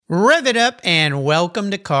Rev it up and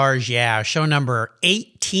welcome to Cars Yeah, show number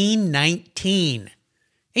 1819.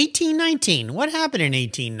 1819. What happened in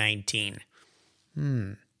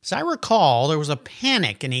 1819? As I recall, there was a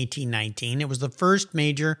panic in 1819. It was the first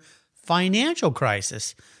major financial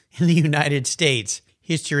crisis in the United States.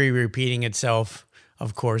 History repeating itself,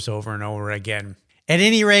 of course, over and over again. At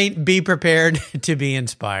any rate, be prepared to be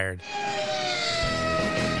inspired.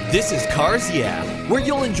 This is Cars Yeah, where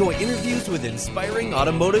you'll enjoy interviews with inspiring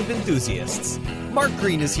automotive enthusiasts. Mark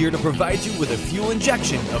Green is here to provide you with a fuel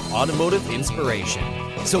injection of automotive inspiration.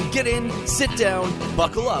 So get in, sit down,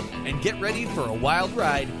 buckle up, and get ready for a wild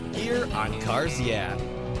ride here on Cars Yeah.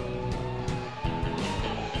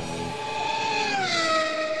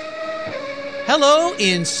 Hello,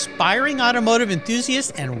 inspiring automotive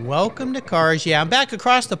enthusiasts, and welcome to Cars Yeah. I'm back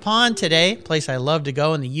across the pond today, a place I love to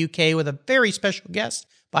go in the UK, with a very special guest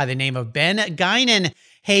by the name of Ben Guinan.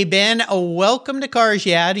 Hey, Ben, welcome to Cars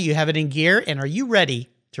Yeah. Do you have it in gear, and are you ready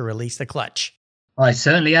to release the clutch? I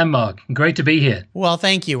certainly am, Mark. Great to be here. Well,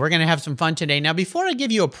 thank you. We're going to have some fun today. Now, before I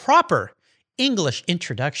give you a proper English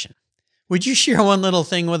introduction, would you share one little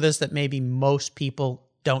thing with us that maybe most people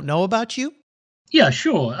don't know about you? Yeah,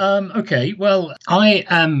 sure. Okay. Well, I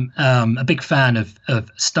am a big fan of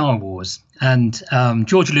Star Wars, and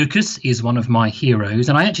George Lucas is one of my heroes.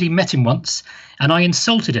 And I actually met him once, and I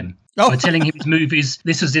insulted him by telling him his movies.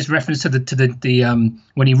 This was this reference to the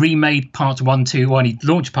when he remade parts 1, 2, when he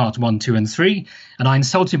launched parts 1, 2, and 3. And I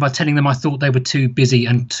insulted him by telling them I thought they were too busy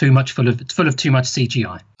and too much full of too much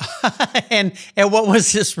CGI. and what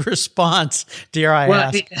was his response? Dare I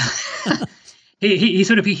ask?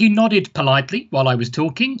 He nodded politely while I was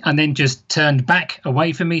talking, and then just turned back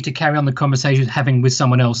away from me to carry on the conversation having with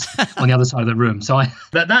someone else on the other side of the room. So at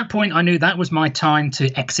that point, I knew that was my time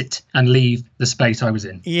to exit and leave the space I was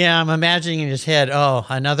in. Yeah, I'm imagining in his head,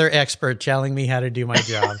 another expert telling me how to do my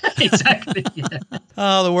job. Exactly. Yeah.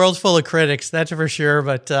 Oh, the world's full of critics, that's for sure.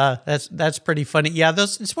 But that's pretty funny. Yeah,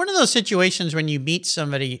 it's one of those situations when you meet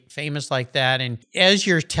somebody famous like that, and as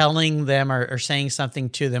you're telling them or saying something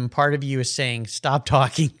to them, part of you is saying, "Stop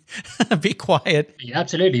talking, be quiet." Yeah,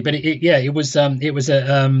 absolutely. But I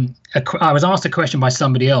was asked a question by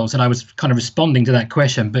somebody else, and I was kind of responding to that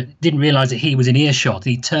question, but didn't realize that he was in earshot.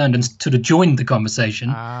 He turned and sort of joined the conversation.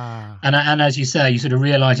 And as you say, you sort of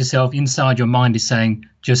realize yourself inside your mind is saying,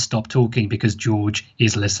 just stop talking because George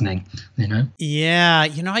is listening, you know? Yeah.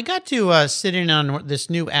 I got to sit in on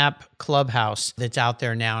this new app, Clubhouse, that's out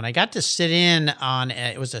there now. And I got to sit in on,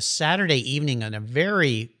 it was a Saturday evening on a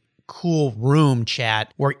very cool room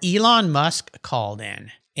chat where Elon Musk called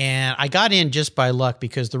in. And I got in just by luck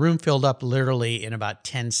because the room filled up literally in about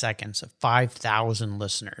 10 seconds of 5,000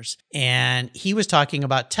 listeners. And he was talking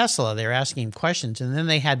about Tesla. They were asking him questions. And then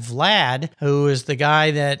they had Vlad, who is the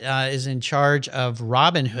guy that is in charge of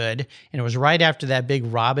Robinhood. And it was right after that big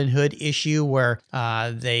Robinhood issue where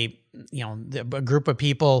a group of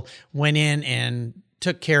people went in and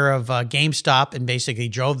took care of GameStop and basically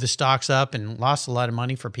drove the stocks up and lost a lot of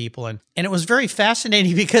money for people. And it was very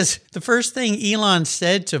fascinating because the first thing Elon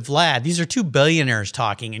said to Vlad, these are two billionaires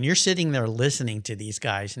talking, and you're sitting there listening to these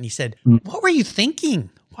guys. And he said, "What were you thinking?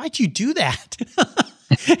 Why'd you do that?"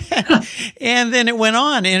 And then it went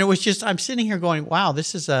on, and it was just, I'm sitting here going, wow,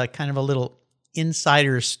 this is a kind of a little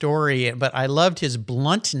insider story, but I loved his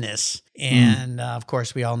bluntness. And of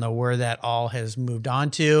course, we all know where that all has moved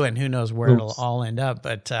on to, and who knows where it'll all end up.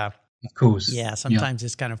 But of course, yeah, sometimes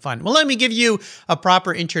it's kind of fun. Well, let me give you a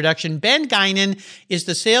proper introduction. Ben Guinan is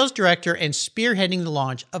the sales director and spearheading the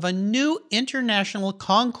launch of a new international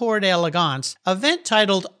Concours d'Elegance event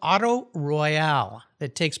titled Auto Royale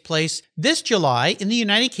that takes place this July in the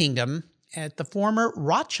United Kingdom at the former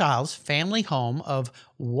Rothschilds family home of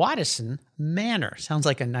Waddesdon Manor. Sounds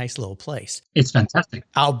like a nice little place. It's fantastic.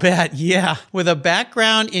 I'll bet, yeah. With a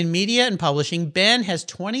background in media and publishing, Ben has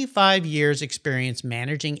 25 years experience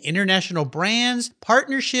managing international brands,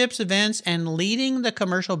 partnerships, events, and leading the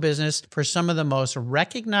commercial business for some of the most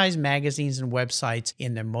recognized magazines and websites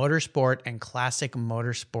in the motorsport and classic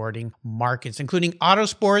motorsporting markets, including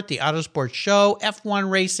Autosport, the Autosport Show, F1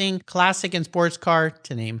 Racing, Classic and Sports Car,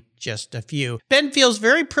 to name just a few. Ben feels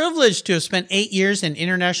very privileged to have spent 8 years in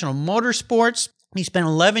international motorsports. He spent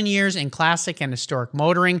 11 years in classic and historic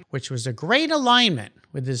motoring, which was a great alignment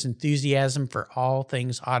with his enthusiasm for all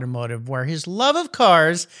things automotive, where his love of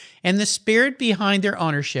cars and the spirit behind their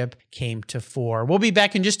ownership came to fore. We'll be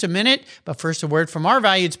back in just a minute, but first a word from our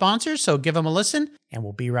valued sponsors, so give them a listen, and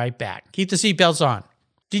we'll be right back. Keep the seatbelts on.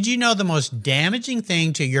 Did you know the most damaging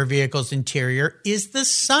thing to your vehicle's interior is the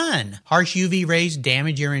sun? Harsh UV rays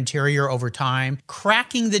damage your interior over time,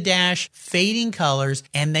 cracking the dash, fading colors,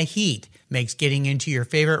 and the heat makes getting into your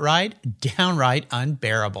favorite ride downright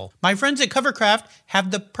unbearable. My friends at Covercraft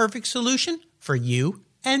have the perfect solution for you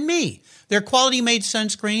and me. Their quality-made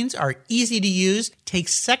sunscreens are easy to use, take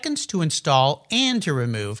seconds to install and to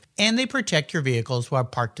remove, and they protect your vehicles while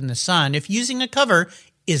parked in the sun if using a cover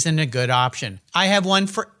isn't a good option. I have one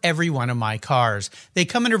for every one of my cars. They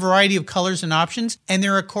come in a variety of colors and options, and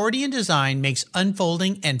their accordion design makes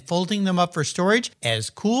unfolding and folding them up for storage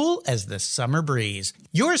as cool as the summer breeze.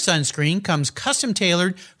 Your sunscreen comes custom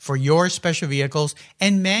tailored for your special vehicles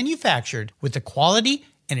and manufactured with the quality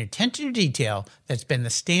and attention to detail that's been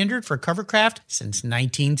the standard for Covercraft since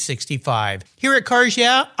 1965. Here at Cars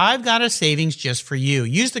Yeah, I've got a savings just for you.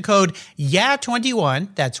 Use the code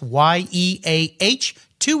YEAH21, that's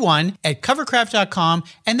YEAH21 at covercraft.com,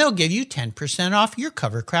 and they'll give you 10% off your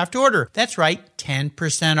Covercraft order. That's right,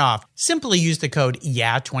 10% off. Simply use the code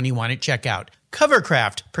YEAH21 at checkout.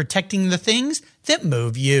 Covercraft, protecting the things that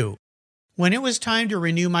move you. When it was time to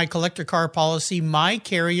renew my collector car policy, my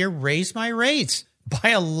carrier raised my rates by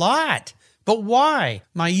a lot. But why?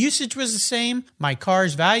 My usage was the same, my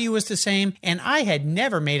car's value was the same, and I had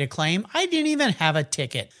never made a claim. I didn't even have a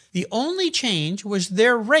ticket. The only change was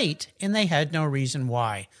their rate, and they had no reason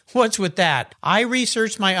why. What's with that? I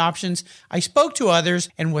researched my options, I spoke to others,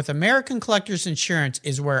 and with American Collectors Insurance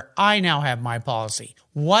is where I now have my policy.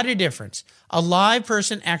 What a difference. A live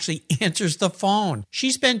person actually answers the phone.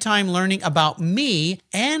 She spent time learning about me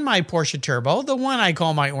and my Porsche Turbo, the one I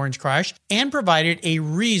call my Orange Crush, and provided a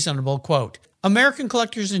reasonable quote. American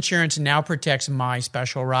Collectors Insurance now protects my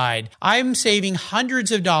special ride. I'm saving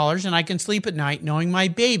hundreds of dollars, and I can sleep at night knowing my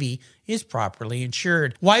baby is properly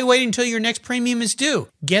insured. Why wait until your next premium is due?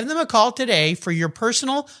 Give them a call today for your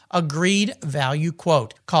personal agreed value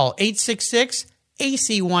quote. Call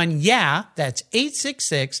 866-AC1-YEAH. That's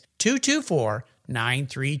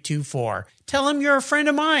 866-224-9324. Tell them you're a friend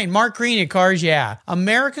of mine, Mark Green at Cars Yeah.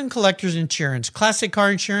 American Collectors Insurance, classic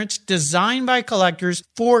car insurance designed by collectors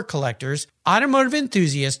for collectors, automotive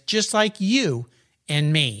enthusiasts just like you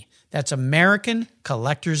and me. That's American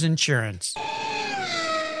Collectors Insurance.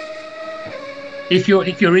 If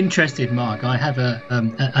you're interested, Mark, I have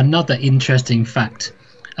another interesting fact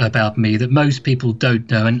about me that most people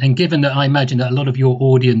don't know. And given that I imagine that a lot of your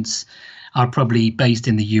audience are probably based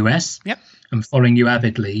in the US, Yep. I'm following you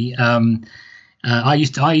avidly. I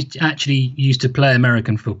actually used to play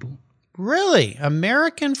American football. Really?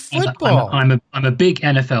 American football? I'm a big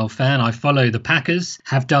NFL fan. I follow the Packers,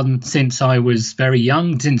 have done since I was very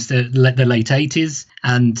young, since the late 80s.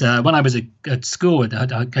 And when I was at school,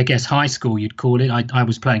 I guess high school you'd call it, I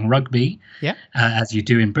was playing rugby, Yeah. As you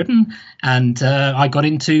do in Britain. And I got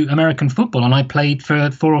into American football, and I played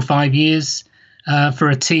for 4 or 5 years for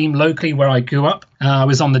a team locally where I grew up. I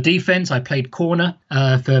was on the defense. I played corner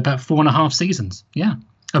for about 4.5 seasons. Yeah.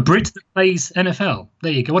 A Brit that plays NFL.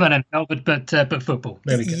 There you go. Well, not NFL, but football.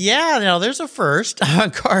 There we go. Yeah, no, there's a first.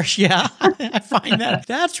 Cars, yeah. I find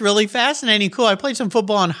that's really fascinating. Cool. I played some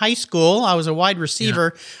football in high school. I was a wide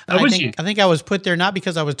receiver. Yeah. I think I was put there not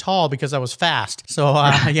because I was tall, because I was fast. So,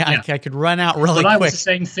 I could run out really quick. I was the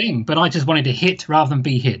same thing, but I just wanted to hit rather than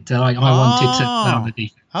be hit. I wanted to play on the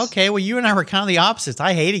defense. Okay, well, you and I were kind of the opposites.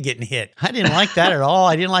 I hated getting hit. I didn't like that at all.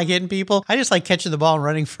 I didn't like hitting people. I just like catching the ball and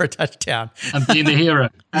running for a touchdown. And being the hero.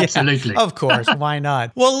 Absolutely. Yeah, of course. Why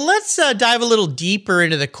not? Well, let's dive a little deeper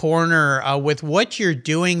into the corner with what you're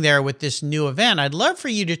doing there with this new event. I'd love for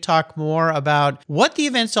you to talk more about what the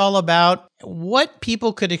event's all about, what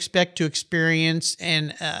people could expect to experience,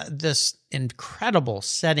 and this incredible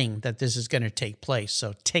setting that this is going to take place.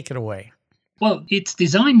 So take it away. Well, it's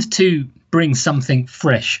designed to bring something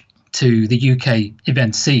fresh to the UK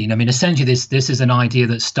event scene. I mean, essentially, this is an idea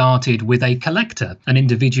that started with a collector, an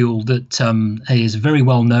individual that is very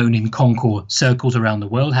well known in concours circles around the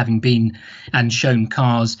world, having been and shown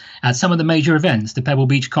cars at some of the major events, the Pebble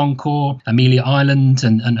Beach Concours, Amelia Island,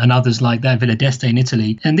 and others like that, Villa d'Este in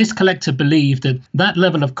Italy. And this collector believed that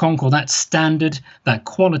level of concours, that standard, that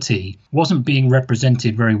quality, wasn't being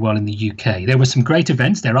represented very well in the UK. There were some great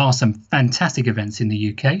events. There are some fantastic events in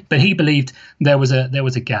the UK, but he believed there was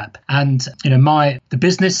a gap. And the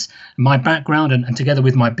business, my background, and together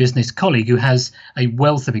with my business colleague who has a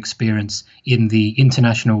wealth of experience in the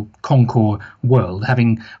international concours world,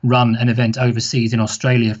 having run an event overseas in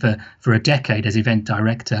Australia for a decade as event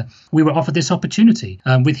director, we were offered this opportunity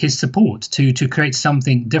with his support to create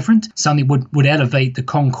something different, something would elevate the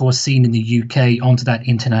concours scene in the UK onto that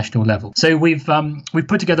international level. So we've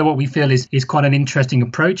put together what we feel is quite an interesting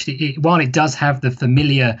approach. While it does have the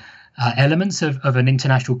familiar elements of an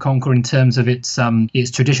international concours in terms of its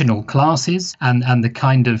traditional classes and the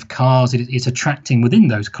kind of cars it's attracting within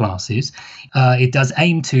those classes, it does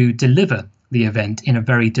aim to deliver the event in a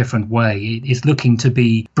very different way. It's looking to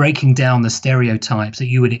be breaking down the stereotypes that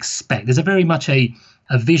you would expect. There's a very much a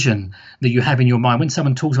vision that you have in your mind when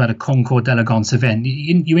someone talks about a Concours d'Elegance event.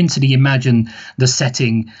 You instantly imagine the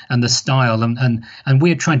setting and the style, and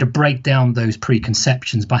we're trying to break down those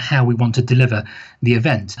preconceptions by how we want to deliver the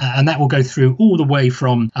event, and that will go through all the way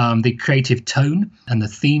from the creative tone and the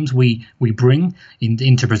themes we bring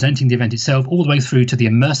into presenting the event itself, all the way through to the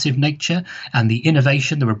immersive nature and the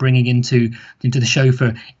innovation that we're bringing into the show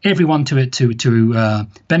for everyone to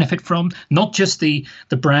benefit from, not just the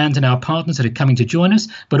brand and our partners that are coming to join us,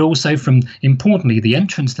 but also from, importantly, the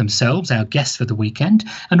entrants themselves, our guests for the weekend,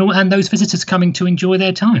 and those visitors coming to enjoy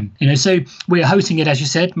their time. So we're hosting it, as you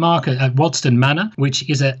said, Mark, at Waddesdon Manor, which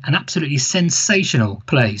is an absolutely sensational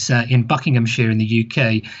place in Buckinghamshire in the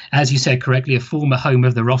UK. As you said correctly, a former home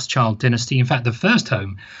of the Rothschild dynasty. In fact, the first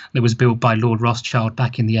home that was built by Lord Rothschild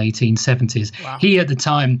back in the 1870s. Wow. He at the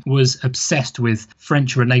time was obsessed with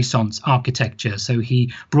French Renaissance architecture, so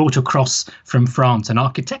he brought across from France an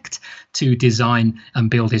architect to design and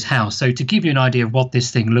build his house. So to give you an idea of what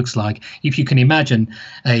this thing looks like, if you can imagine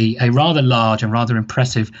a rather large and rather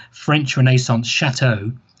impressive French Renaissance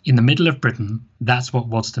chateau in the middle of Britain, that's what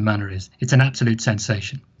Waddesdon Manor is. It's an absolute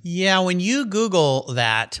sensation. Yeah, when you Google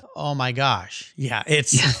that, oh my gosh, yeah,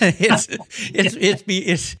 it's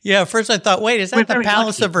first I thought, wait, is that the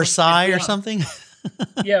Palace of Versailles or something?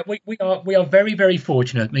 Yeah, we are very, very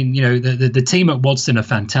fortunate. I mean, the team at Waddesdon are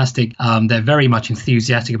fantastic. They're very much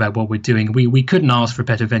enthusiastic about what we're doing. We couldn't ask for a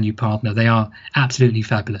better venue partner. They are absolutely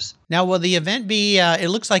fabulous. Now, will the event be? It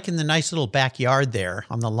looks like in the nice little backyard there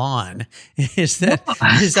on the lawn. Is that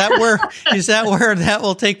where that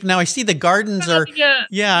will take? Now I see the gardens are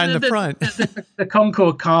in the front. The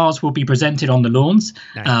Concours cars will be presented on the lawns.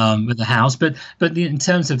 Nice. With the house, but in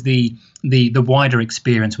terms of the wider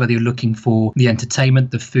experience, whether you're looking for the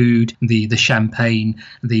entertainment, the food, the champagne,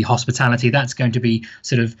 the hospitality, that's going to be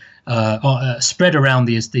sort of spread around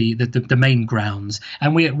the main grounds.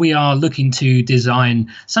 And we are looking to design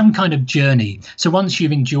some kind of journey. So once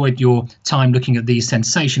you've enjoyed your time looking at these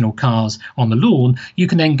sensational cars on the lawn, you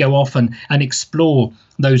can then go off and explore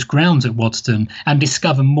those grounds at Waddesdon and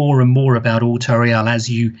discover more and more about Auto Royale as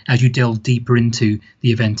you delve deeper into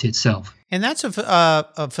the event itself. And that's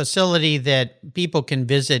a facility that people can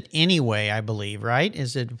visit anyway, I believe, right?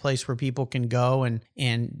 Is it a place where people can go and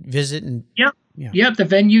visit? And Yeah, the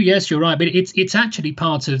venue, yes, you're right. But it's actually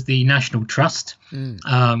part of the National Trust,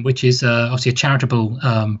 which is obviously a charitable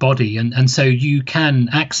body. And so you can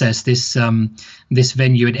access this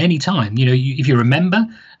venue at any time. If you're a member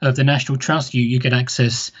of the National Trust, you get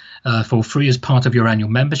access for free as part of your annual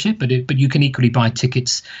membership, but you can equally buy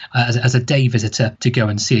tickets as a day visitor to go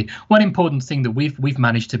and see it. One important thing that we've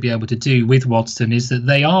managed to be able to do with Waddesdon is that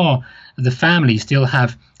the family still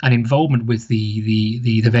have an involvement with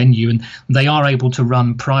the venue, and they are able to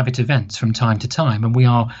run private events from time to time. And we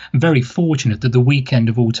are very fortunate that the weekend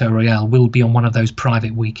of Auto Royale will be on one of those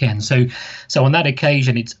private weekends. So on that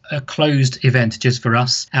occasion, it's a closed event just for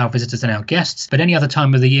us, our visitors and our guests. But any other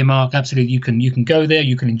time of the year, Mark, absolutely, you can go there,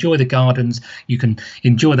 you can enjoy the gardens, you can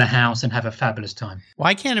enjoy the house and have a fabulous time. Well,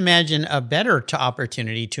 I can't imagine a better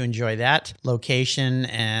opportunity to enjoy that location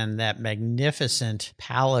and that magnificent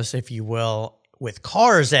palace, if you will, with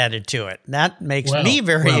cars added to it. That makes me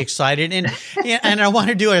very excited. And I want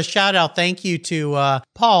to do a shout out. Thank you to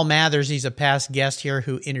Paul Mathers. He's a past guest here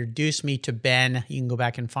who introduced me to Ben. You can go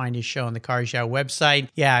back and find his show on the Cars Yeah website.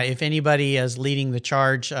 Yeah, if anybody is leading the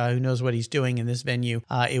charge, who knows what he's doing in this venue,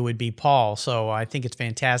 it would be Paul. So I think it's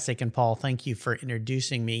fantastic. And Paul, thank you for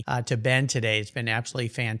introducing me to Ben today. It's been absolutely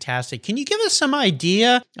fantastic. Can you give us some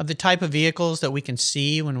idea of the type of vehicles that we can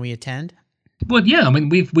see when we attend? Well, yeah. I mean,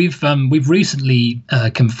 we've recently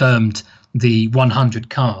confirmed the 100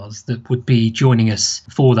 cars that would be joining us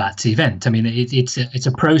for that event. I mean, it's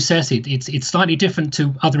a process. It's slightly different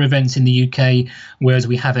to other events in the UK, whereas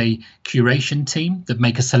we have a curation team that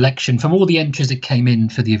make a selection from all the entries that came in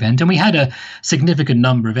for the event. And we had a significant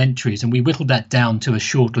number of entries, and we whittled that down to a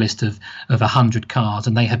short list of 100 cars,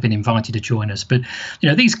 and they have been invited to join us. But,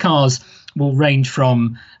 these cars will range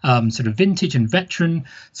from sort of vintage and veteran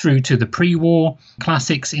through to the pre-war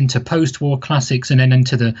classics, into post-war classics, and then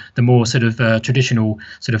into the more sort of traditional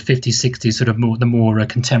sort of 50s, 60s, sort of the more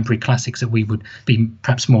contemporary classics that we would be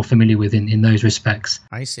perhaps more familiar with in those respects.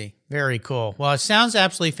 I see. Very cool. Well, it sounds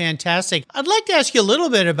absolutely fantastic. I'd like to ask you a little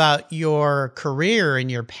bit about your career and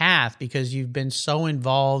your path, because you've been so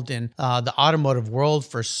involved in the automotive world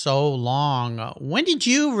for so long. When did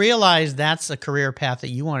you realize that's a career path that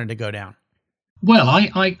you wanted to go down? Well,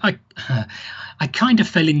 I kind of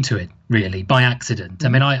fell into it, really, by accident. I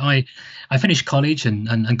mean, I finished college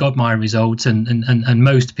and got my results, and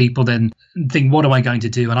most people then think, what am I going to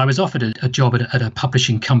do? And I was offered a job at a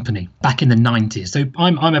publishing company back in the 90s. So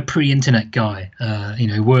I'm a pre-internet guy,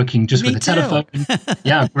 working just with a telephone.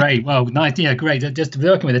 Yeah, great. Well, nice. Yeah, great. Just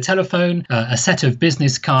working with a telephone, a set of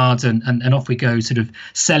business cards, and off we go, sort of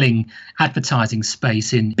selling advertising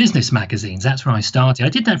space in business magazines. That's where I started. I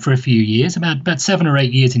did that for a few years, about 7 or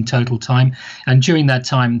 8 years in total time. And during that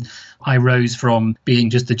time, I rose from being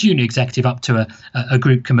just a junior executive up to a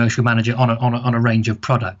group commercial manager on a range of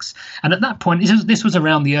products. And at that point, this was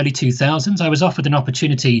around the early 2000s, I was offered an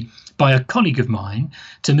opportunity by a colleague of mine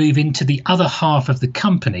to move into the other half of the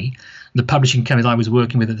company, the publishing company I was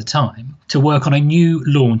working with at the time, to work on a new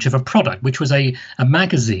launch of a product, which was a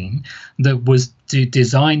magazine that was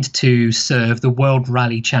designed to serve the World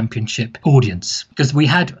Rally Championship audience. Because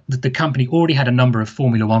the company already had a number of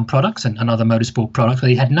Formula One products and other motorsport products, but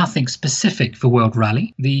they had nothing specific for World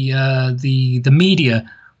Rally. The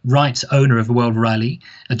media rights owner of World Rally,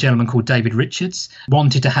 a gentleman called David Richards,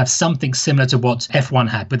 wanted to have something similar to what F1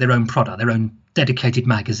 had, with their own product, their own dedicated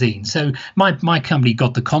magazine. So my company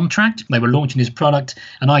got the contract. They were launching this product,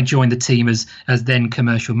 and I joined the team as then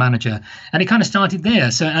commercial manager. And it kind of started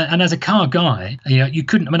there. So, and as a car guy, you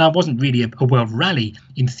couldn't. I mean, I wasn't really a World Rally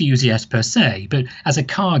enthusiast per se, but as a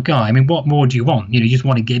car guy, I mean, what more do you want? You just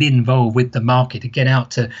want to get involved with the market, to get out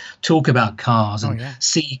to talk about cars and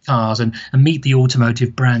see cars and meet the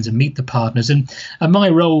automotive brands and meet the partners. And my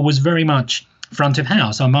role was very much front of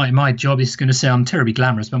house. So my job is going to sound terribly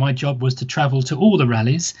glamorous, but my job was to travel to all the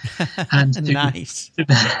rallies and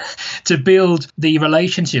to build the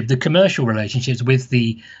relationship, the commercial relationships with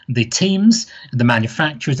the teams, the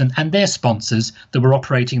manufacturers, and their sponsors that were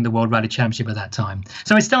operating the World Rally Championship at that time.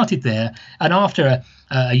 So I started there, and after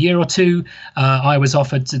a year or two, I was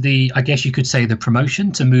offered I guess you could say, the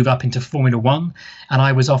promotion to move up into Formula One, and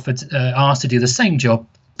I was asked to do the same job,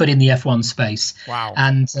 but in the F1 space. Wow.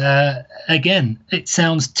 And again, it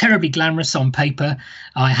sounds terribly glamorous on paper.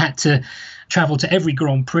 I had to travel to every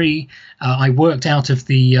Grand Prix. I worked out of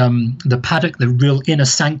the paddock, the real inner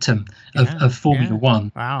sanctum of Formula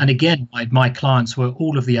One. Wow. And again, my clients were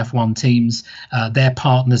all of the F1 teams, their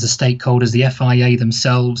partners, the stakeholders, the FIA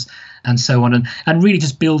themselves, and so on. And really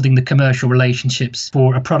just building the commercial relationships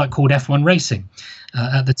for a product called F1 Racing.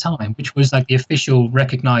 At the time, which was like the official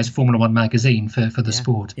recognized Formula One magazine for the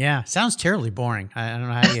sport. Yeah, sounds terribly boring. I don't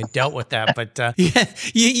know how you dealt with that, but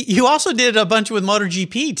you also did a bunch with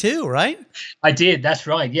MotoGP too, right? I did. That's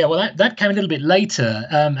right. Yeah. Well, that came a little bit later,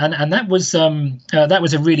 and that was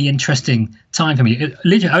a really interesting time for me.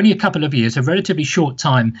 Literally only a couple of years, a relatively short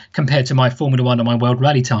time compared to my Formula One and my World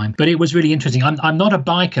Rally time, but it was really interesting. I'm not a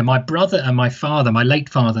biker. My brother and my father, my late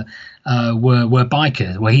father, were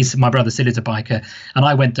bikers. Well, my brother still is a biker, and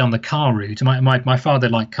I went down the car route. My father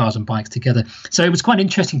liked cars and bikes together, so it was quite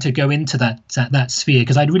interesting to go into that sphere,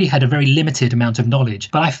 because I'd really had a very limited amount of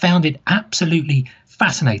knowledge, but I found it absolutely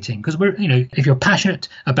fascinating, because if you're passionate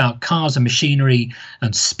about cars and machinery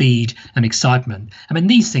and speed and excitement, I mean,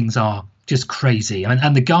 these things are just crazy.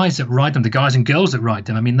 And the guys that ride them, the guys and girls that ride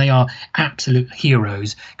them, I mean, they are absolute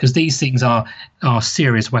heroes, because these things are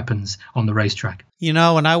serious weapons on the racetrack. When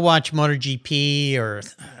I watch MotoGP or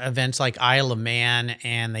events like Isle of Man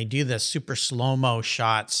and they do the super slow-mo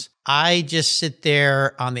shots, I just sit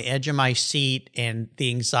there on the edge of my seat and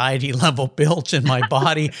the anxiety level builds in my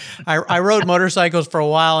body. I rode motorcycles for a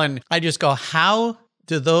while, and I just go, how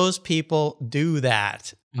do those people do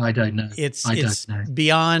that? I don't know. It's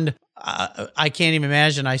beyond. I can't even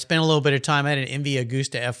imagine. I spent a little bit of time. I had an Envy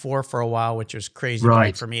Agusta F4 for a while, which was crazy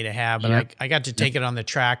bike for me to have. But I got to take it on the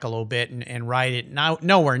track a little bit and ride it.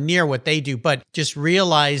 Nowhere near what they do, but just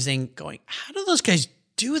realizing, going, how do those guys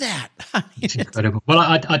do that? It's incredible. Well,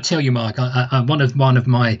 I tell you, Mark, one of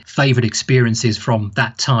my favorite experiences from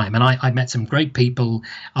that time, and I met some great people.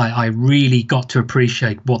 I really got to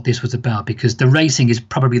appreciate what this was about, because the racing is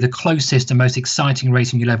probably the closest and most exciting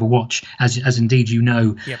racing you'll ever watch, as indeed you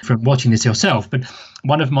know from watching this yourself. But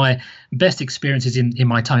one of my best experiences in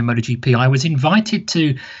my time in MotoGP, I was invited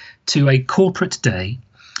to a corporate day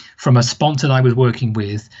from a sponsor that I was working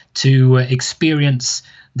with to experience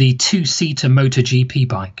the two-seater MotoGP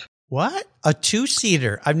bike. What? A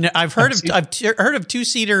two-seater? I've heard of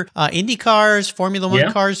two-seater Indy cars, Formula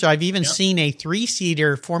One cars. I've even seen a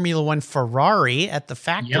three-seater Formula One Ferrari at the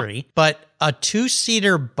factory. But a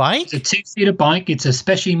two-seater bike? It's a two-seater bike. It's a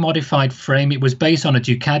specially modified frame. It was based on a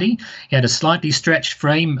Ducati. It had a slightly stretched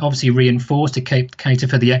frame, obviously reinforced to cater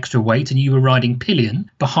for the extra weight, and you were riding pillion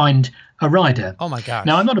behind a rider. Oh my gosh.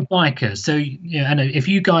 Now, I'm not a biker, so and if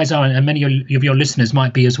you guys are, and many of your listeners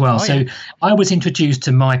might be as well. I was introduced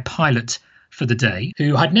to my pilot for the day,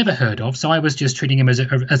 who I'd never heard of. So I was just treating him as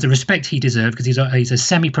the respect he deserved, because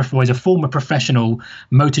he's a former professional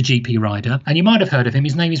MotoGP rider. And you might have heard of him.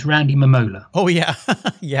 His name is Randy Mamola. Oh, yeah.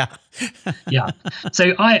 Yeah.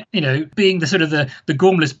 So I, being the sort of the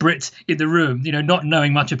gormless Brit in the room, not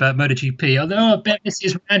knowing much about MotoGP, I bet this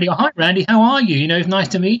is Randy. Oh, hi, Randy. How are you? It's nice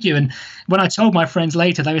to meet you. And when I told my friends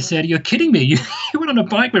later, they said, "You're kidding me. You went on a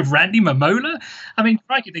bike with Randy Mamola?" I mean,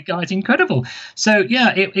 crikey, the guy's incredible. So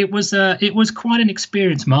yeah, it was quite an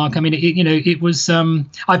experience, Mark. I mean, it was.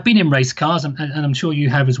 I've been in race cars, and I'm sure you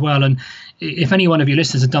have as well. And if any one of your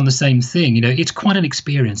listeners have done the same thing, it's quite an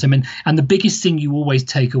experience. I mean, and the biggest thing you always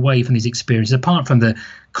take away from these experiences, apart from the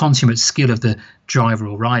consummate skill of the driver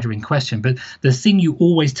or rider in question, but the thing you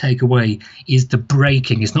always take away is the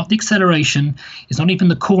braking. It's not the acceleration. It's not even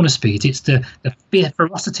the corner speed. It's the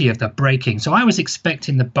ferocity of the braking. So I was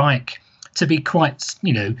expecting the bike to be quite,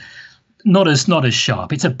 not as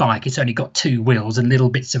sharp. It's a bike. It's only got two wheels and little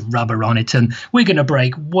bits of rubber on it, and we're going to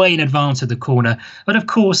brake way in advance of the corner. But of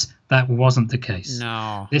course, that wasn't the case.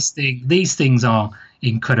 No. These things are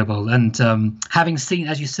incredible. And having seen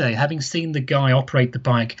the guy operate the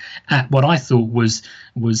bike at what I thought was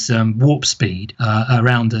warp speed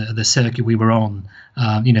around the circuit we were on,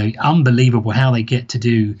 unbelievable how they get to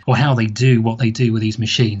do, or how they do what they do with these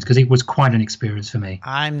machines, because it was quite an experience for me.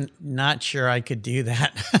 I'm not sure I could do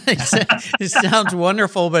that. It sounds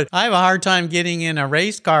wonderful, but I have a hard time getting in a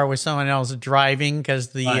race car with someone else driving,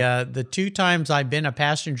 because the two times I've been a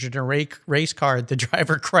passenger in a race car, the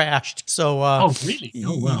driver crashed. So oh, really?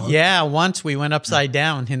 Oh, wow. Yeah, once we went upside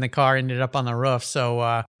down and the car ended up on the roof.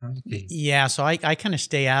 So yeah, so I kind of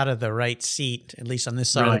stay out of the right seat, at least on this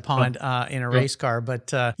side of the pond, in a race car.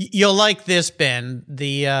 But you'll like this, Ben.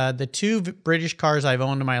 The two British cars I've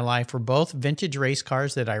owned in my life were both vintage race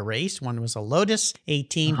cars that I raced. One was a Lotus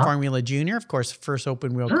 18 Formula Junior, of course, the first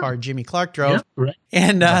open wheel car Jimmy Clark drove.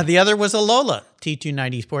 And the other was a Lola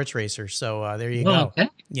T290 sports racer. So there you go. Okay.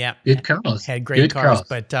 Yeah. Good cars. Had great cars.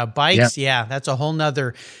 But bikes, that's a whole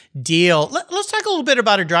nother deal. Let's talk a little bit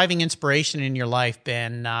about a driving inspiration in your life,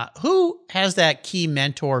 Ben. Who has that key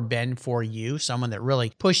mentor been for you? Someone that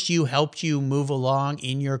really pushed you, helped you move along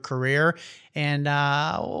in your career? And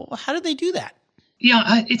how did they do that?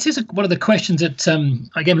 Yeah, it is one of the questions that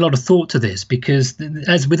I gave a lot of thought to this, because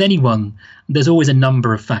as with anyone, there's always a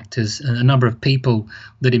number of factors, a number of people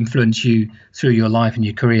that influence you through your life and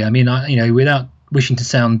your career. I mean, without wishing to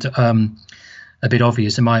sound a bit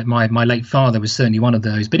obvious, and my late father was certainly one of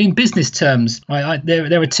those. But in business terms,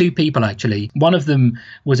 there were two people, actually. One of them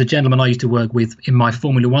was a gentleman I used to work with in my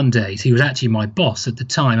Formula One days. He was actually my boss at the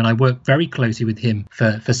time, and I worked very closely with him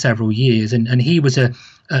for several years. And he was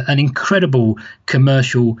an incredible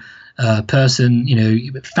commercial person,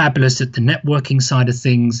 fabulous at the networking side of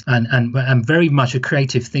things, and very much a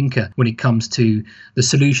creative thinker when it comes to the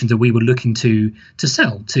solutions that we were looking to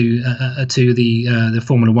sell to the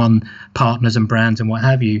Formula One partners and brands and what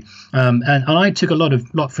have you. And I took a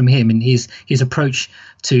lot from him in his approach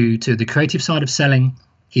to the creative side of selling,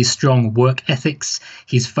 his strong work ethics,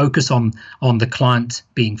 his focus on the client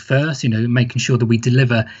being first, making sure that we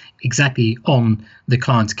deliver exactly on the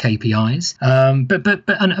client's KPIs.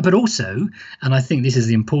 But also, and I think this is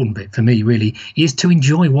the important bit for me really, is to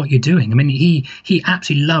enjoy what you're doing. I mean, he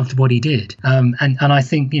absolutely loved what he did. And I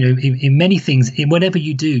think, in many things, in whatever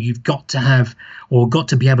you do, you've got to have, or got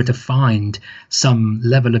to be able to find some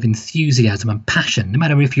level of enthusiasm and passion, no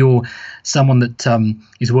matter if you're someone that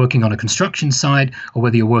is working on a construction side, or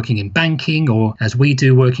whether you're you're working in banking or as we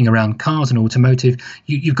do working around cars and automotive,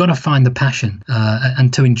 you've got to find the passion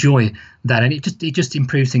and to enjoy that, and it just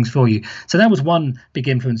improves things for you. So that was one big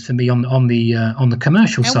influence for me on the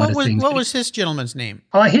commercial side of things. What was this gentleman's name?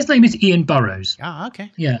 His name is Ian Burrows. Ah,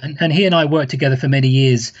 okay. Yeah, and he and I worked together for many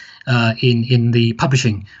years in the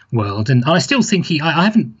publishing world, and I still think I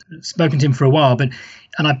haven't spoken to him for a while,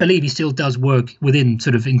 and I believe he still does work within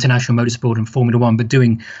sort of international motorsport and Formula One, but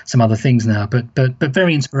doing some other things now. But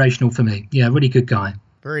very inspirational for me. Yeah, really good guy.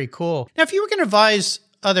 Very cool. Now, if you were going to advise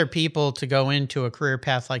other people to go into a career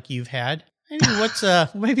path like you've had,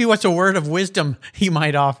 maybe what's a word of wisdom you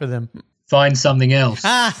might offer them? Find something else.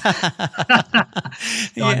 Yeah.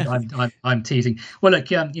 I'm teasing. Well,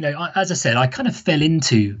 look, as I said, I kind of fell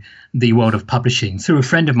into the world of publishing through a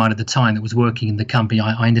friend of mine at the time that was working in the company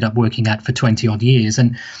I ended up working at for 20 odd years.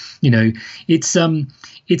 And, it's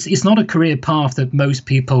not a career path that most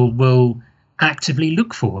people will actively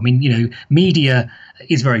look for. I mean, media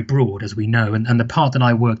is very broad, as we know, and the part that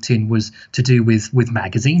I worked in was to do with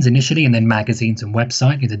magazines initially, and then magazines and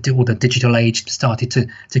website. All the digital age started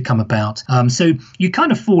to come about. So you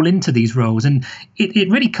kind of fall into these roles, and it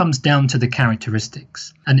really comes down to the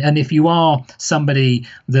characteristics. And if you are somebody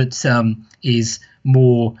that is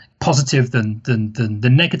more positive than the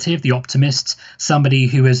negative, the optimist, somebody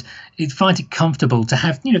who finds it comfortable to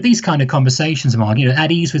have these kind of conversations, Mark,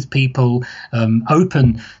 at ease with people,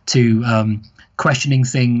 open to questioning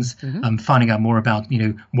things, finding out more about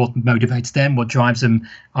what motivates them, what drives them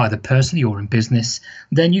either personally or in business,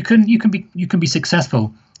 then you can be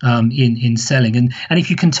successful in selling. And if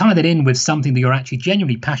you can tie that in with something that you're actually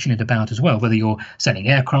genuinely passionate about as well, whether you're selling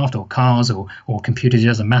aircraft or cars or computers, it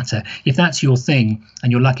doesn't matter. If that's your thing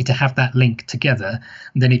and you're lucky to have that link together,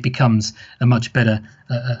 then it becomes a much better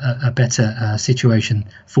situation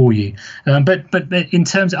for you. But in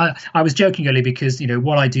terms, I was joking earlier because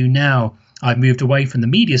what I do now, I've moved away from the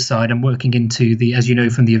media side and working into as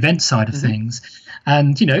from the event side of things.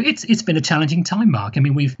 And, it's been a challenging time, Mark. I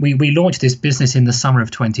mean, we launched this business in the summer of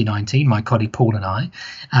 2019, my colleague Paul and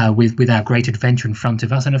I, with our great adventure in front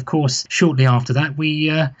of us. And of course, shortly after that, we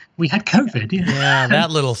had COVID. Yeah, that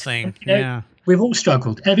little thing. Yeah. We've all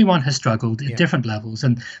struggled. Everyone has struggled at different levels,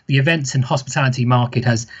 and the events and hospitality market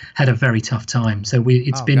has had a very tough time. So we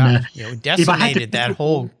decimated that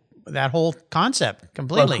whole concept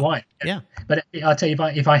completely. Well, quite. Yeah. But I'll tell you,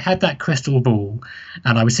 if I had that crystal ball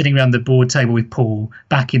and I was sitting around the board table with Paul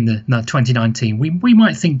back in the 2019, we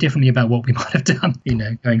might think differently about what we might have done,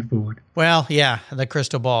 going forward. Well, yeah, the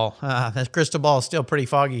crystal ball. The crystal ball is still pretty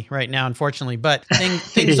foggy right now, unfortunately. But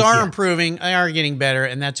things are improving, are getting better,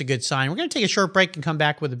 and that's a good sign. We're going to take a short break and come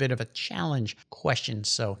back with a bit of a challenge question.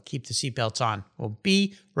 So keep the seatbelts on. We'll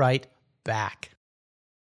be right back.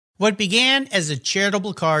 What began as a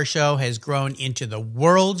charitable car show has grown into the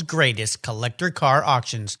world's greatest collector car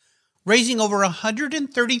auctions, raising over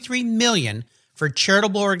 $133 million for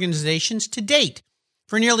charitable organizations to date.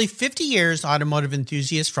 For nearly 50 years, automotive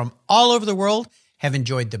enthusiasts from all over the world have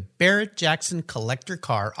enjoyed the Barrett-Jackson collector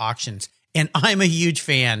car auctions, and I'm a huge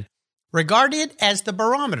fan. Regarded as the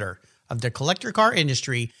barometer of the collector car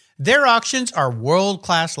industry, their auctions are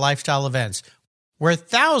world-class lifestyle events where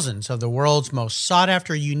thousands of the world's most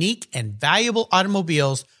sought-after, unique, and valuable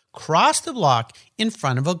automobiles cross the block in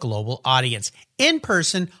front of a global audience, in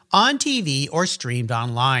person, on TV, or streamed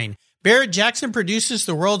online. Barrett-Jackson produces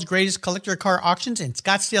the world's greatest collector car auctions in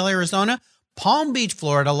Scottsdale, Arizona, Palm Beach,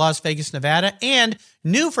 Florida, Las Vegas, Nevada, and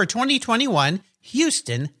new for 2021,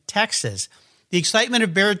 Houston, Texas. The excitement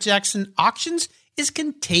of Barrett-Jackson auctions is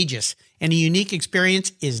contagious, and a unique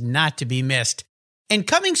experience is not to be missed. And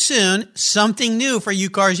coming soon, something new for you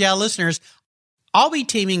Cars Yeah listeners. I'll be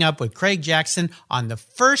teaming up with Craig Jackson on the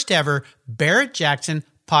first ever Barrett-Jackson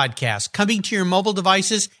podcast, coming to your mobile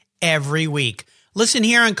devices every week. Listen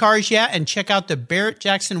here on Cars Yeah and check out the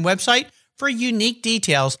Barrett-Jackson website for unique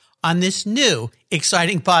details on this new,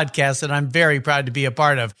 exciting podcast that I'm very proud to be a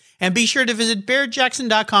part of. And be sure to visit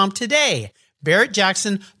barrettjackson.com today.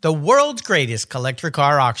 Barrett-Jackson, the world's greatest collector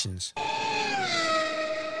car auctions.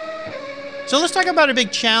 So let's talk about a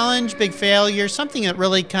big challenge, big failure, something that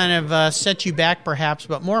really kind of set you back perhaps,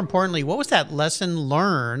 but more importantly, what was that lesson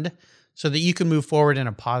learned so that you can move forward in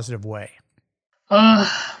a positive way? Let's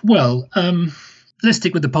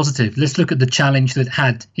stick with the positive. Let's look at the challenge that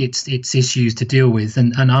had its issues to deal with,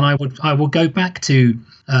 and I will go back to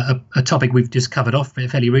a topic we've just covered off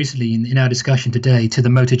fairly recently in our discussion today, to the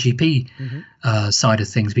MotoGP side of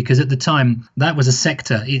things, because at the time that was a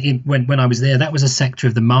sector when I was there, that was a sector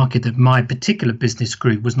of the market that my particular business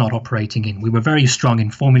group was not operating in. We were very strong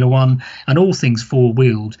in Formula One and all things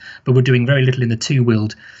four-wheeled, but we're doing very little in the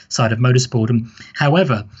two-wheeled side of motorsport. And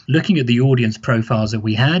however, looking at the audience profiles that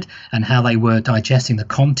we had and how they were digesting the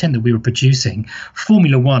content that we were producing,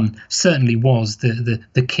 Formula One certainly was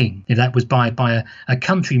the king. That was by a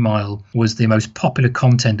country mile, was the most popular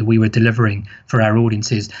content that we were delivering for our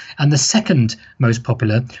audiences. And the second most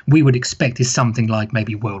popular, we would expect, is something like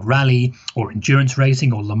maybe World Rally or endurance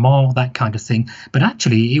racing or Le Mans, that kind of thing. But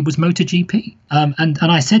actually, it was MotoGP. And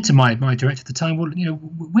I said to my director at the time, well,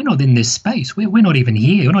 we're not in this space. We're not even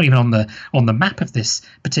here. We're not even on the map of this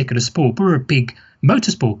particular sport. We're a big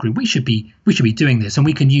motorsport group. We should be doing this, and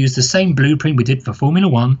we can use the same blueprint we did for Formula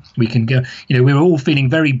One. We can go, we were all feeling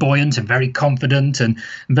very buoyant and very confident and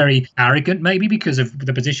very arrogant, maybe because of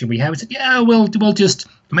the position we have. We said, yeah, we'll just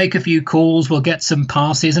make a few calls, we'll get some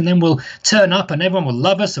passes, and then we'll turn up and everyone will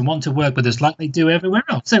love us and want to work with us like they do everywhere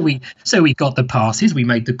else. So we got the passes, we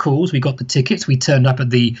made the calls, we got the tickets, we turned up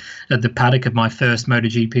at the paddock of my first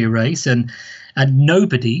MotoGP race, and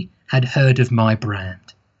nobody had heard of my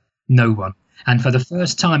brand. No one. And for the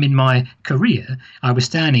first time in my career, I was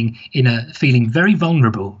standing feeling very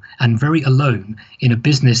vulnerable and very alone in a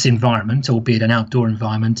business environment, albeit an outdoor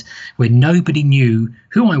environment, where nobody knew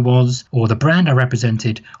who I was or the brand I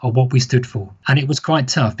represented or what we stood for. And it was quite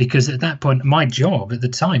tough, because at that point, my job at the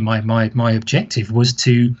time, my objective was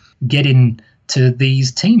to get in to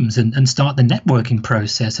these teams and start the networking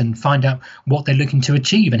process and find out what they're looking to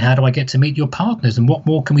achieve and how do I get to meet your partners and what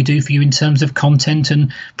more can we do for you in terms of content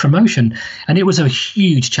and promotion. And it was a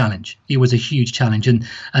huge challenge. And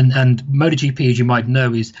MotoGP, as you might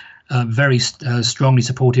know, is very strongly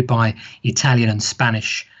supported by Italian and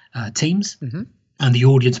Spanish teams. Mm-hmm. And the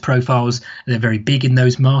audience profiles, they're very big in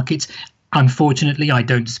those markets. Unfortunately, I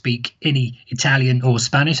don't speak any Italian or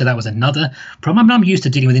Spanish, so that was another problem. I'm used to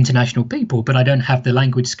dealing with international people, but I don't have the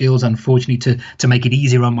language skills, unfortunately, to make it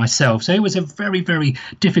easier on myself. So it was a very, very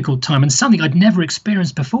difficult time, and something I'd never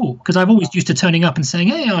experienced before, because I've always used to turning up and saying,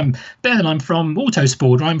 hey, I'm Ben, I'm from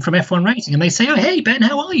Autosport, or I'm from F1 Racing, and they say, oh, hey, Ben,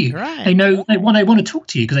 how are you? Right. They know they want to talk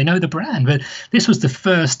to you because they know the brand. But this was the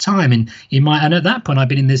first time in my, and at that point, I'd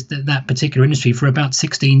been in that particular industry for about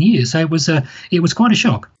 16 years. So it was quite a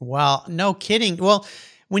shock. Well, no kidding. Well,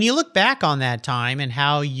 when you look back on that time and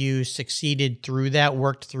how you succeeded through that,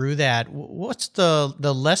 worked through that, what's the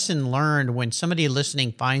lesson learned when somebody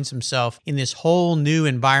listening finds himself in this whole new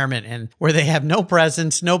environment and where they have no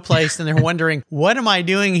presence, no place, and they're wondering, what am I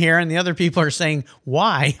doing here? And the other people are saying,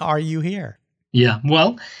 why are you here? Yeah,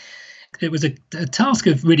 well, it was a task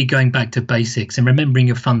of really going back to basics and remembering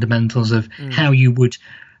your fundamentals of how you would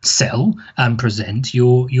sell and present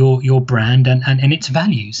your brand and its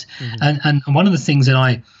values. Mm-hmm. And one of the things that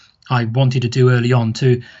I wanted to do early on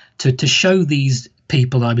to show these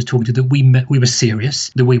people I was talking to that we were serious,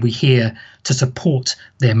 that we were here to support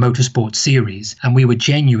their motorsport series, and we were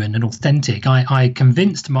genuine and authentic. I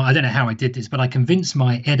convinced I don't know how I did this, but I convinced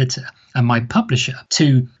my editor and my publisher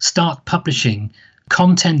to start publishing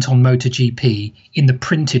content on MotoGP in the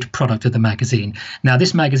printed product of the magazine. Now,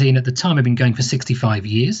 this magazine at the time had been going for 65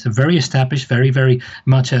 years, a very established, very, very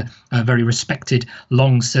much a very respected,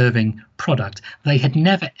 long-serving product. They had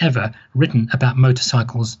never, ever written about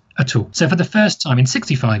motorcycles at all. So for the first time in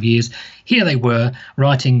 65 years, here they were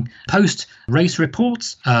writing post-race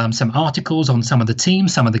reports, some articles on some of the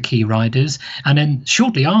teams, some of the key riders. And then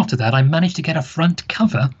shortly after that, I managed to get a front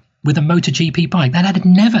cover with a MotoGP bike. That had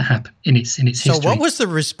never happened in its history. So what was the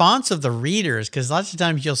response of the readers? Because lots of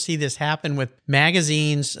times you'll see this happen with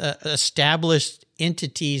magazines, established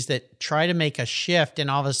entities that try to make a shift,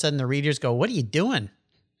 and all of a sudden the readers go, what are you doing?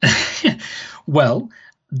 Well,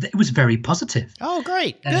 it was very positive. Oh,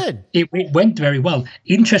 great. Good. It went very well.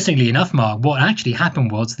 Interestingly enough, Mark, what actually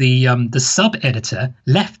happened was the sub-editor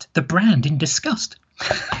left the brand in disgust.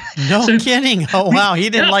 No kidding. Oh, wow. He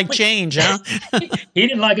didn't like change, huh? He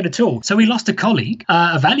didn't like it at all. So we lost a colleague,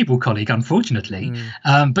 a valuable colleague, unfortunately.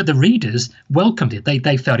 But the readers welcomed it.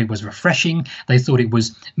 They felt it was refreshing. They thought it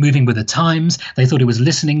was moving with the times. They thought it was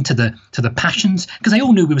listening to the passions, because they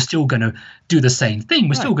all knew we were still going to do the same thing.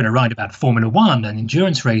 We're still going to write about Formula One and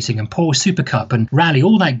endurance racing and Porsche Super Cup and rally.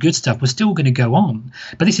 All that good stuff was still going to go on.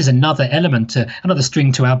 But this is another element, another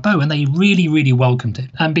string to our bow. And they really, really welcomed it.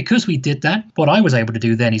 And because we did that, what I was able to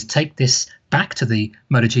do then is take this back to the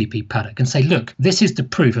MotoGP paddock and say, look, this is the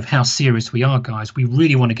proof of how serious we are, guys. We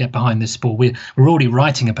really want to get behind this sport. We're already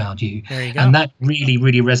writing about you. There you go. And that really,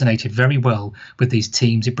 really resonated very well with these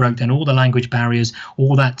teams. It broke down all the language barriers,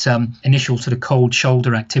 all that initial sort of cold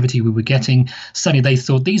shoulder activity we were getting. Suddenly they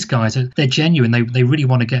thought, these guys, they're genuine. They really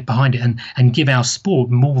want to get behind it and give our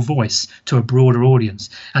sport more voice to a broader audience.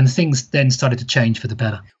 And things then started to change for the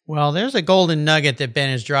better. Well, there's a golden nugget that Ben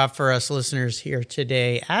has dropped for us listeners here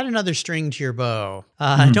today. Add another string to your bow.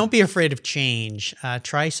 Don't be afraid of change.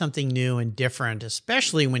 Try something new and different,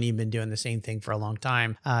 especially when you've been doing the same thing for a long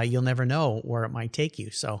time. You'll never know where it might take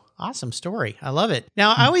you. So awesome story. I love it.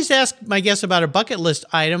 Now, I always ask my guests about a bucket list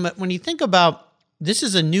item, but when you think about this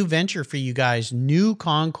is a new venture for you guys, new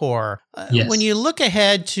Concours. Yes. When you look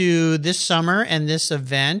ahead to this summer and this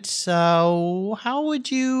event, what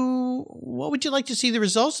would you like to see the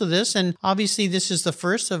results of this? And obviously this is the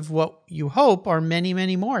first of what you hope are many,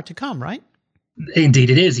 many more to come, right?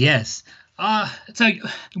 Indeed it is, yes. So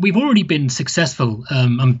we've already been successful.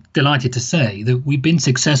 I'm delighted to say that we've been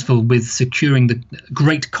successful with securing the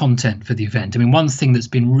great content for the event. I mean, one thing that's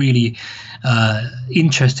been really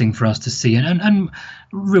interesting for us to see and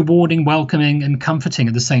rewarding, welcoming and comforting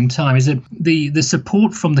at the same time is that the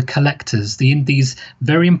support from the collectors, these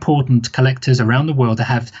very important collectors around the world that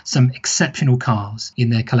have some exceptional cars in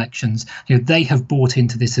their collections, they have bought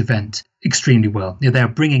into this event extremely well. They're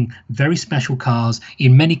bringing very special cars,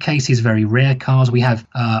 in many cases very rare cars. We have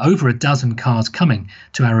over a dozen cars coming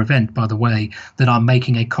to our event, by the way, that are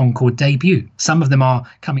making a Concours debut. Some of them are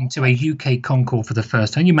coming to a UK Concours for the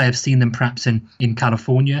first time. You may have seen them perhaps in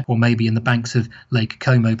California or maybe in the banks of Lake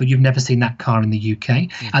Como, but you've never seen that car in the UK.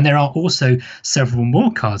 And there are also several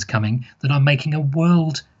more cars coming that are making a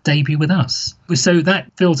world debut with us. So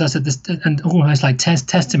that fills us at this, and almost like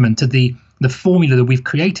testament to the formula that we've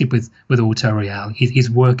created with Auto Royale is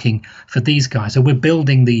working for these guys. So we're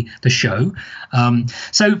building the show.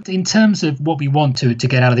 So in terms of what we want to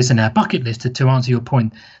get out of this in our bucket list, to answer your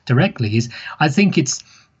point directly, is I think it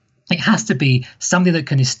has to be something that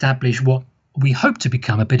can establish what we hope to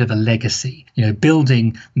become a bit of a legacy,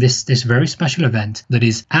 building this very special event that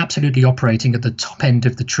is absolutely operating at the top end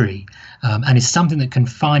of the tree, and is something that can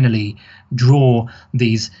finally draw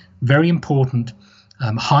these very important,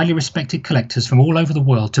 highly respected collectors from all over the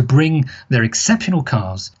world to bring their exceptional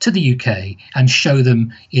cars to the UK and show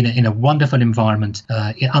them in a wonderful environment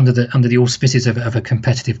under the auspices of a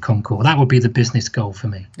competitive Concours. That would be the business goal for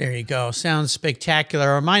me. There you go. Sounds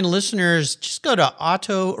spectacular. Remind listeners, just go to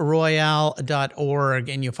autoroyale.org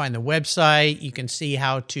and you'll find the website. You can see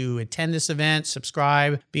how to attend this event,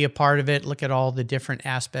 subscribe, be a part of it, look at all the different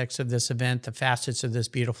aspects of this event, the facets of this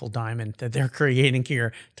beautiful diamond that they're creating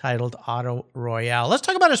here titled Auto Royale. Let's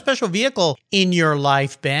talk about a special vehicle in your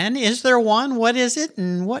life, Ben. Is there one? What is it?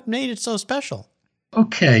 And what made it so special?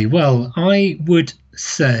 Okay, well, I would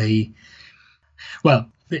say,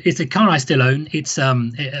 it's a car I still own. It's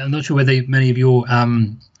I'm not sure whether many of your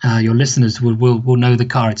listeners will know the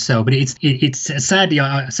car itself, but it's sadly,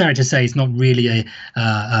 sorry to say, it's not really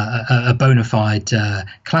a bona fide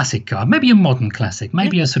classic car. Maybe a modern classic,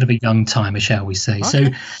 maybe a sort of a young timer, shall we say?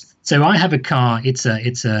 Okay. So I have a car. It's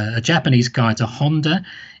a Japanese car. It's a Honda.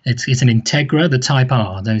 It's an Integra, the Type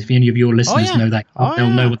R. If any of your listeners know that,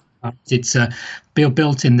 they'll know what it's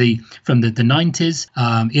built from the 90s.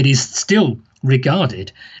 It is still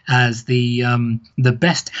regarded as the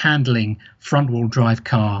best handling front-wheel drive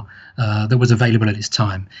car that was available at its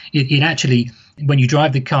time. It actually, when you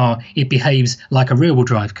drive the car, it behaves like a rear-wheel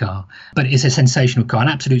drive car, but it's a sensational car, an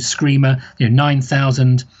absolute screamer.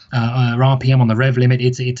 9,000 RPM on the rev limit.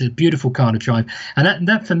 It's a beautiful car to drive, and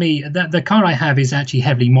that for me, the car I have is actually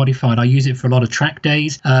heavily modified. I use it for a lot of track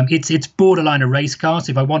days. It's borderline a race car.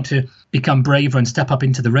 So if I want to become braver and step up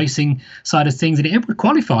into the racing side of things, it would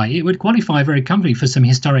qualify. It would qualify very comfortably for some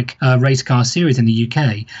historic race car series in the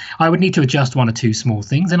UK. I would need to adjust one or two small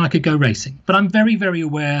things, and I could go racing. But I'm very, very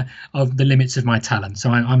aware of the limits of my talent. So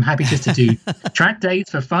I'm happy just to do track days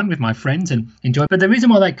for fun with my friends and enjoy. But the reason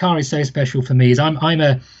why that car is so special for me is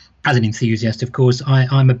as an enthusiast, of course,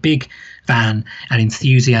 I'm a big fan and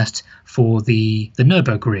enthusiast for the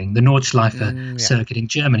Nürburgring, the Nordschleife circuit in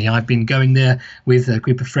Germany. I've been going there with a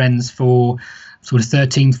group of friends for sort of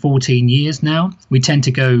 13, 14 years now. We tend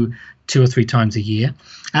to go 2 or 3 times a year.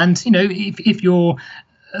 And, if you're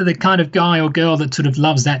the kind of guy or girl that sort of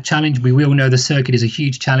loves that challenge, we all know the circuit is a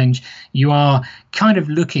huge challenge. You are kind of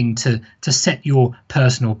looking to set your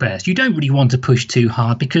personal best. You don't really want to push too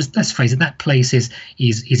hard because, let's face it, that place is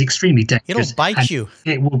extremely dangerous. It'll bite you.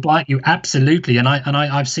 It will bite you, absolutely. And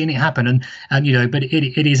I've seen it happen. And you know, but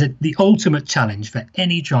it is the ultimate challenge for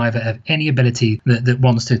any driver of any ability that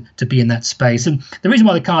wants to be in that space. And the reason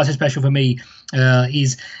why the car is so special for me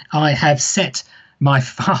is I have set my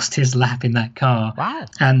fastest lap in that car. Wow.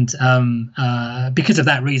 And because of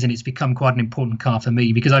that reason, it's become quite an important car for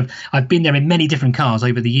me, because I've been there in many different cars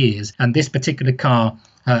over the years, and this particular car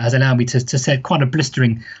has allowed me to set quite a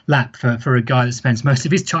blistering lap for a guy that spends most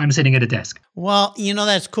of his time sitting at a desk. Well, you know,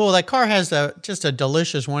 that's cool. That car has just a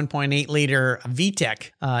delicious 1.8 liter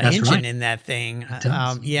VTEC engine in that thing. It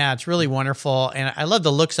does. Yeah, it's really wonderful. And I love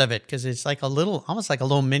the looks of it because it's like almost like a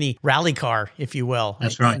little mini rally car, if you will.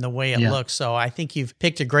 That's right. In the way it looks. So I think you've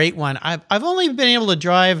picked a great one. I've only been able to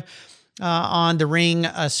drive on the ring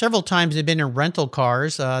several times. They've been in rental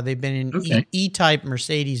cars. They've been in E-type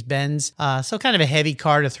Mercedes-Benz. So kind of a heavy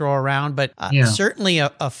car to throw around, but certainly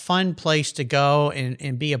a fun place to go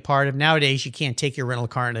and be a part of. Nowadays, you can't take your rental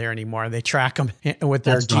car in there anymore. They track them with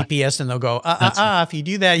their GPS and they'll go, if you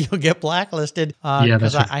do that, you'll get blacklisted.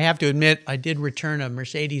 Because I have to admit, I did return a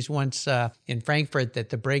Mercedes once in Frankfurt that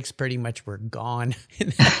the brakes pretty much were gone.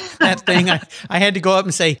 that thing, I had to go up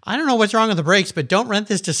and say, I don't know what's wrong with the brakes, but don't rent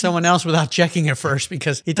this to someone else without checking it first,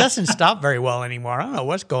 because it doesn't stop very well anymore. I don't know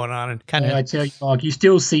what's going on. And I tell you, Mark, you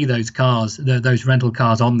still see those cars, those rental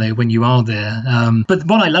cars on there when you are there. But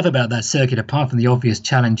what I love about that circuit, apart from the obvious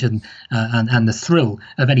challenge and the thrill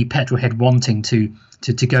of any petrolhead wanting to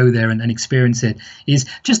go there and experience it, is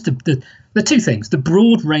just the two things: the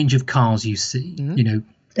broad range of cars you see. Mm-hmm. You know,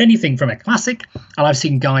 anything from a classic, and I've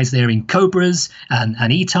seen guys there in Cobras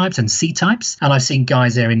and E-types and C-types, and I've seen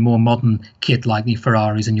guys there in more modern kit like your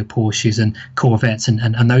Ferraris and your Porsches and Corvettes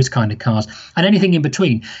and those kind of cars, and anything in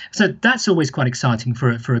between. So that's always quite exciting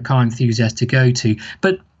for a car enthusiast to go to.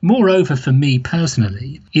 But moreover, for me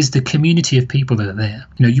personally, is the community of people that are there.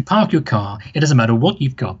 You know, you park your car, it doesn't matter what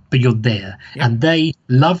you've got, but you're there. Yep. And they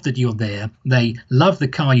love that you're there. They love the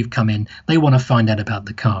car you've come in. They want to find out about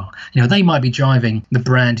the car. You know, they might be driving the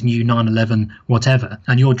brand new 911 whatever,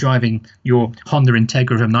 and you're driving your Honda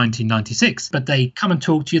Integra from 1996, but they come and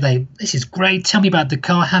talk to you. This is great. Tell me about the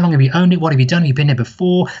car. How long have you owned it? What have you done? Have you been here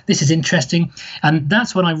before? This is interesting. And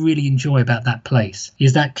that's what I really enjoy about that place,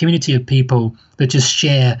 is that community of people that just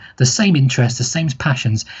share the same interests, the same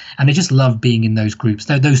passions, and they just love being in those groups,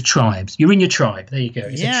 those tribes. You're in your tribe. There you go.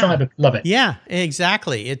 It's a tribe. Love it. Yeah,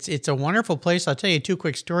 exactly. It's a wonderful place. I'll tell you two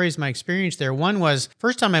quick stories, my experience there. One was,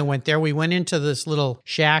 first time I went there, we went into this little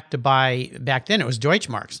shack to buy, back then it was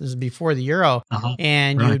Deutschmarks. This is before the Euro.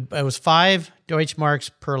 And it was 5 Deutschmarks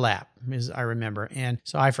per lap, as I remember. And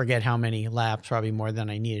so I forget how many laps, probably more than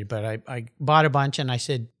I needed, but I bought a bunch, and I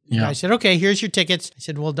said, okay, here's your tickets. I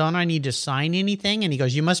said, well, don't I need to sign anything? And he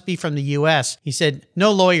goes, you must be from the U.S. He said,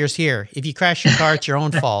 no lawyers here. If you crash your car, it's your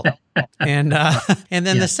own fault. And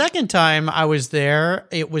then the second time I was there,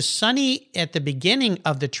 it was sunny at the beginning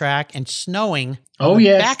of the track and snowing on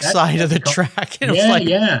the backside of the track. And it was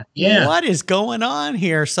like, what is going on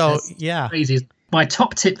here? So, that's crazy. My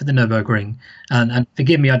top tip for the Nürburgring, and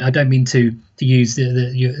forgive me, I don't mean to use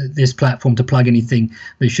this platform to plug anything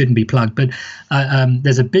that shouldn't be plugged, but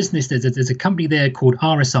there's a company there called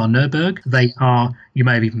RSR Nürburg. They are, you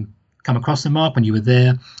may have even come across them, Mark, when you were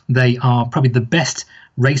there. They are probably the best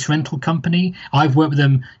race rental company. I've worked with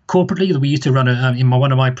them corporately. We used to run in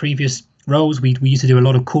one of my previous roles, we used to do a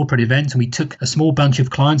lot of corporate events, and we took a small bunch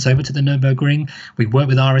of clients over to the Nürburgring. We worked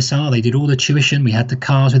with RSR. They did all the tuition. We had the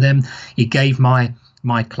cars with them. It gave my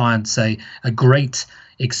clients a great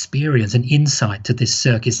experience and insight to this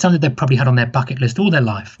circuit, something they probably had on their bucket list all their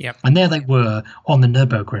life. Yep. And there they were on the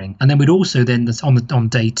Nürburgring. And then we'd also on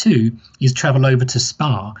day 2 is travel over to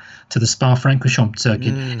Spa, to the Spa-Francorchamps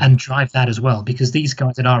circuit, and drive that as well, because these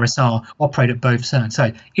guys at RSR operate at both sides.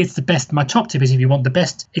 So it's the best. My top tip is, if you want the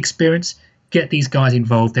best experience, get these guys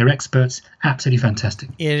involved. They're experts. Absolutely fantastic.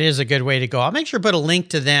 It is a good way to go. I'll make sure to put a link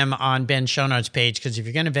to them on Ben's show notes page, because if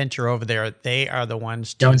you're going to venture over there, they are the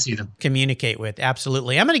ones to go and see them, communicate with.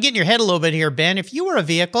 Absolutely. I'm going to get in your head a little bit here, Ben. If you were a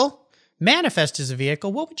vehicle, Manifest is a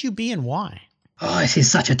vehicle, what would you be and why? Oh, this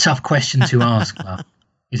is such a tough question to ask.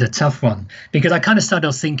 It's a tough one, because I kind of started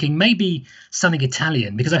off thinking maybe something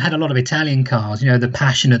Italian, because I've had a lot of Italian cars, you know, the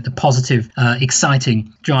passionate, the positive,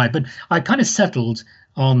 exciting drive. But I kind of settled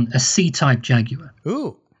on a C-type Jaguar.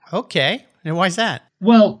 Ooh, okay. And why is that?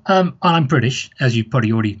 Well, I'm British, as you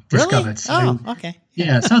probably already discovered. Really? So, Okay.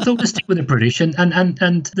 yeah, so I thought let's stick with the British, and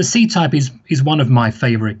the C-Type is one of my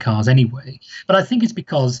favourite cars anyway. But I think it's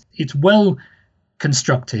because it's well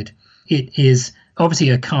constructed. It is obviously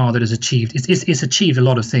a car that has achieved it's achieved a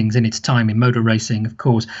lot of things in its time in motor racing, of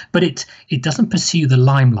course, but it doesn't pursue the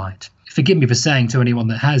limelight. Forgive me for saying to anyone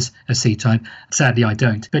that has a C-Type, sadly I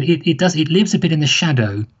don't, but it lives a bit in the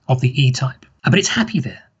shadow of the E-Type, but it's happy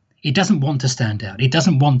there. It doesn't want to stand out. It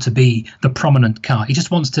doesn't want to be the prominent car. It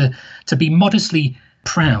just wants to be modestly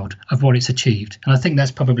proud of what it's achieved. And I think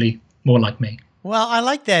that's probably more like me. Well, I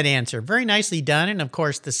like that answer. Very nicely done. And of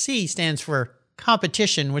course, the C stands for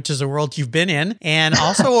competition, which is a world you've been in, and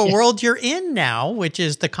also a world you're in now, which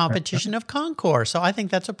is the competition of Concours. So I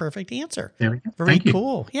think that's a perfect answer. There we go. Very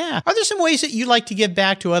cool. Yeah. Are there some ways that you like to give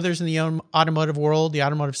back to others in the automotive world, the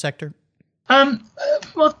automotive sector?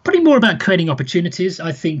 Well, probably more about creating opportunities.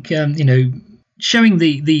 I think, showing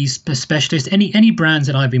these specialists, any brands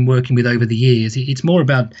that I've been working with over the years, it's more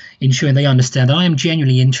about ensuring they understand that I am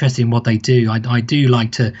genuinely interested in what they do. I do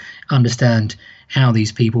like to understand how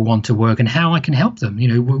these people want to work and how I can help them,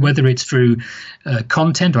 whether it's through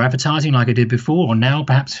content or advertising like I did before, or now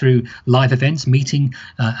perhaps through live events, meeting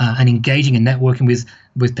and engaging and networking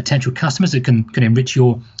with potential customers that can enrich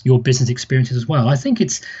your business experiences as well. I think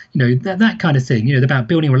it's, that kind of thing, about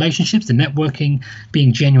building relationships, the networking,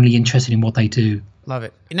 being genuinely interested in what they do. Love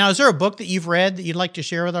it. Now, is there a book that you've read that you'd like to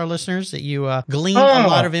share with our listeners that you gleaned a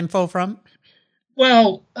lot of info from?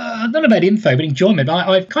 Well, I don't know about info, but enjoyment.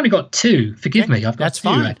 I've kind of got two. Forgive me. I've got That's two,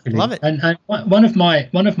 fine. actually. Love it. And one of my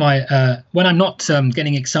when I'm not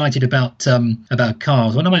getting excited about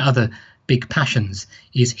cars, one of my other big passions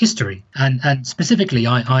is history, and specifically,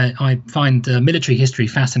 I find military history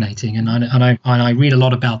fascinating, and I read a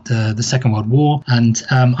lot about the Second World War, and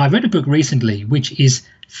I read a book recently which is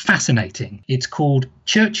fascinating. It's called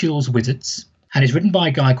Churchill's Wizards. And it's written by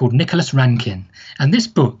a guy called Nicholas Rankin. And this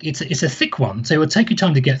book, it's a thick one, so it will take you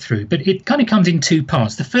time to get through. But it kind of comes in two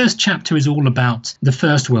parts. The first chapter is all about the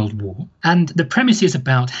First World War. And the premise is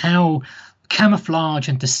about how camouflage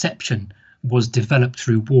and deception was developed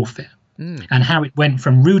through warfare. And how it went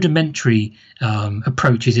from rudimentary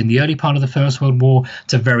approaches in the early part of the First World War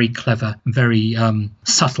to very clever, very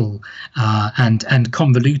subtle and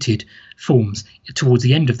convoluted forms towards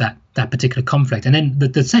the end of that particular conflict. And then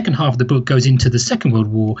the second half of the book goes into the Second World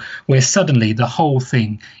War, where suddenly the whole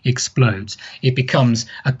thing explodes. It becomes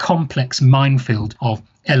a complex minefield of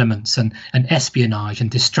elements and espionage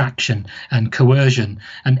and distraction and coercion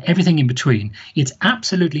and everything in between. It's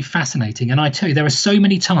absolutely fascinating. And I tell you, there are so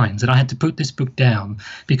many times that I had to put this book down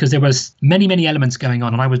because there was many elements going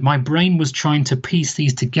on, and my brain was trying to piece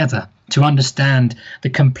these together to understand the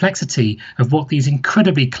complexity of what these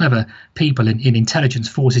incredibly clever people in intelligence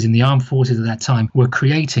forces, in the armed forces at that time, were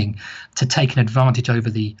creating to take an advantage over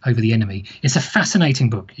the enemy. It's a fascinating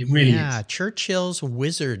book. It really is. Yeah, Churchill's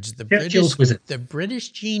Wizards, the British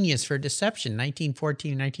genius for deception,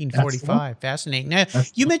 1914, 1945. Fascinating. Now,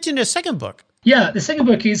 you mentioned a second book. Yeah, the second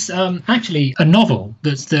book is actually a novel.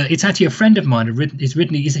 It's actually a friend of mine.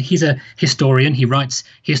 He's a historian. He writes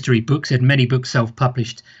history books. He had many books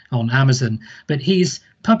self-published on Amazon. But he's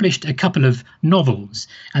published a couple of novels.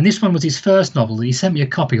 And this one was his first novel that he sent me a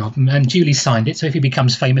copy of and duly signed it. So if he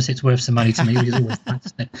becomes famous, it's worth some money to me, which is always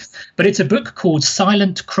nice. But it's a book called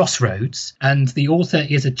Silent Crossroads. And the author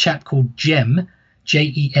is a chap called Jem,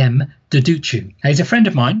 Jem Duducu. He's a friend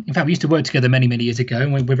of mine. In fact, we used to work together many years ago,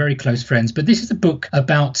 and we're very close friends. But this is a book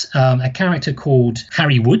about a character called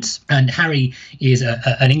Harry Woods. And Harry is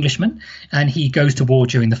an Englishman, and he goes to war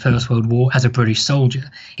during the First World War as a British soldier.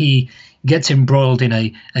 He gets embroiled in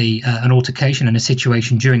an altercation and a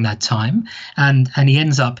situation during that time, and he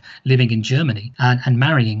ends up living in Germany and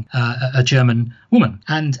marrying a German woman.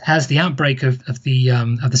 And as the outbreak of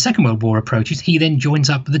the Second World War approaches, he then joins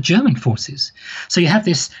up with the German forces. So you have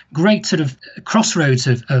this great sort of crossroads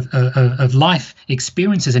of life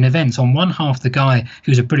experiences and events. On one half, the guy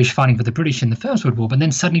who's a British fighting for the British in the First World War, but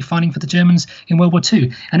then suddenly fighting for the Germans in World War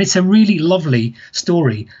II. And it's a really lovely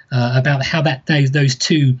story about how those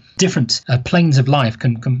two different planes of life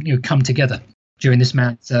can come together during this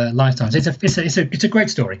man's lifetime. So it's a great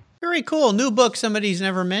story. Very cool. New book somebody's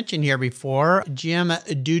never mentioned here before. Jem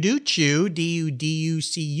Duducu,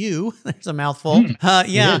 D-U-D-U-C-U. That's a mouthful.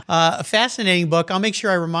 A fascinating book. I'll make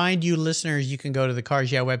sure I remind you listeners, you can go to the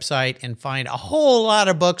Cars Yeah website and find a whole lot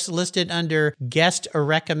of books listed under guest or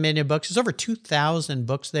recommended books. There's over 2,000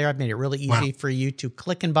 books there. I've made it really easy for you to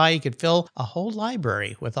click and buy. You could fill a whole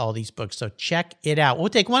library with all these books. So check it out. We'll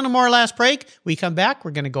take one more last break. We come back.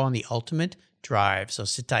 We're going to go on the ultimate drive. So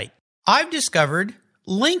sit tight. I've discovered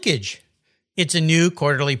linkage. It's a new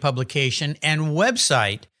quarterly publication and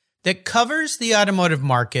website that covers the automotive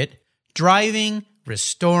market, driving,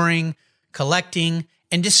 restoring, collecting,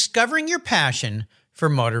 and discovering your passion for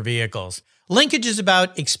motor vehicles. Linkage is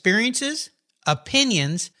about experiences,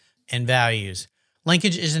 opinions, and values.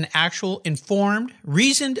 Linkage is an actual informed,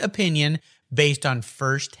 reasoned opinion based on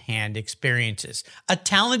first-hand experiences. A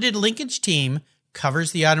talented linkage team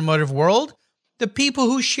covers the automotive world, the people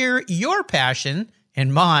who share your passion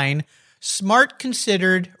and mine, smart,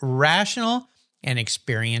 considered, rational, and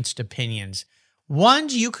experienced opinions,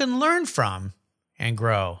 ones you can learn from and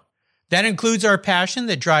grow. That includes our passion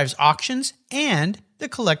that drives auctions and the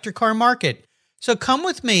collector car market. So come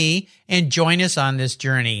with me and join us on this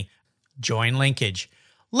journey. Join Linkage.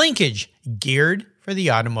 Linkage, geared for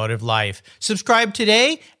the automotive life. Subscribe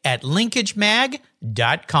today at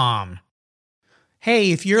linkagemag.com.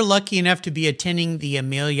 Hey, if you're lucky enough to be attending the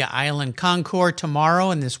Amelia Island Concours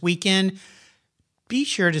tomorrow and this weekend, be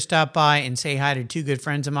sure to stop by and say hi to two good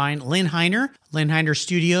friends of mine, Lynn Heiner, Lynn Heiner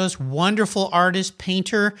Studios, wonderful artist,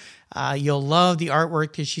 painter. You'll love the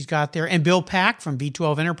artwork that she's got there. And Bill Pack from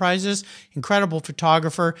B12 Enterprises, incredible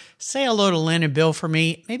photographer. Say hello to Lynn and Bill for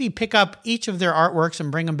me. Maybe pick up each of their artworks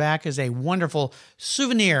and bring them back as a wonderful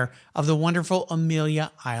souvenir of the wonderful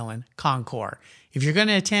Amelia Island Concours. If you're going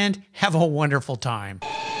to attend, have a wonderful time.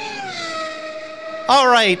 All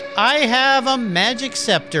right, I have a magic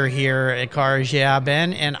scepter here at Cars Yeah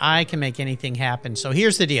Ben, and I can make anything happen. So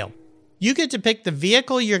here's the deal. You get to pick the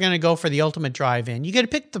vehicle you're going to go for the ultimate drive in. You get to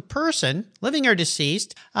pick the person, living or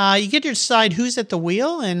deceased. You get to decide who's at the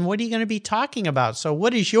wheel and what are you going to be talking about. So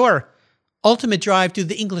what is your ultimate drive to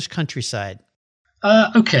the English countryside?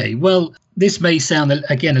 Okay, well, this may sound,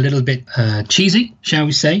 again, a little bit cheesy, shall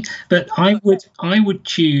we say, but I would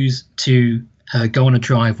choose to go on a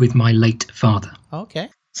drive with my late father. Okay.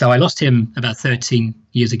 So I lost him about 13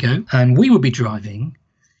 years ago, and we would be driving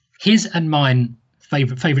his and mine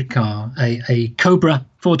favorite car, a Cobra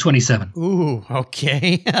 427. Ooh,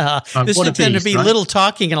 okay. This is going to be right? Little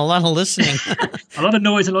talking and a lot of listening. A lot of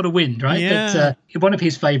noise, a lot of wind, right? Yeah. But one of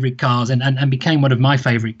his favorite cars, and became one of my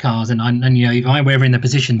favorite cars. And you know, if I were ever in the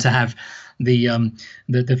position to have the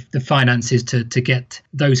finances to get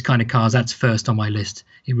those kind of cars, that's first on my list.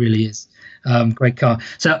 It really is. Great car.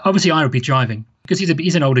 So obviously I would be driving, because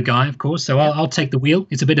he's an older guy, of course, so I'll take the wheel.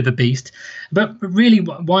 It's a bit of a beast. But really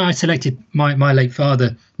why I selected my late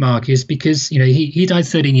father, Mark, is because, you know, he died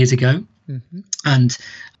 13 years ago. Mm-hmm. And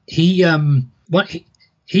he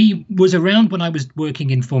was around when I was working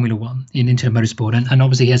in Formula One, in Inter Motorsport, and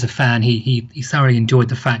obviously as a fan, he thoroughly enjoyed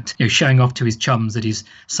the fact, you know, showing off to his chums that his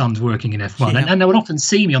son's working in F1. Yeah. And they would often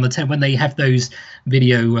see me on the when they have those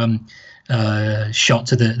video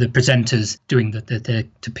shots of the presenters doing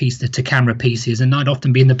the camera pieces, and I'd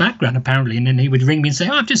often be in the background apparently, and then he would ring me and say,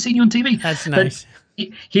 "Oh, I've just seen you on TV." That's nice. But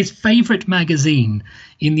his favorite magazine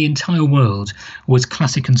in the entire world was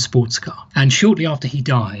Classic and Sports Car, and shortly after he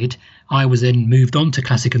died, I was then moved on to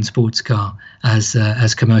Classic and Sports Car as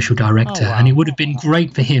commercial director. Oh, wow. And it would have been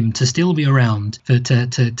great for him to still be around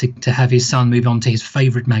to have his son move on to his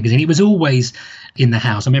favorite magazine. It was always in the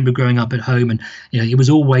house. I remember growing up at home, and you know, it was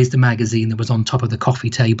always the magazine that was on top of the coffee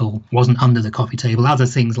table, wasn't under the coffee table. Other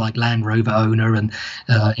things like Land Rover Owner and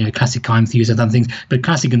you know, Classic Car Enthusiast and other things, but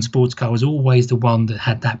Classic and Sports Car was always the one that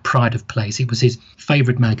had that pride of place. It was his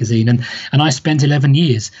favorite magazine, and I spent 11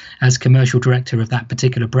 years as commercial director of that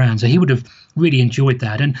particular brand, so he would have really enjoyed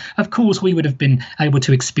that. And of course we would have been able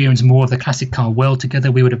to experience more of the classic car world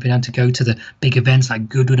together. We would have been able to go to the big events like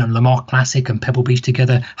Goodwood and Lamar Classic and Pebble Beach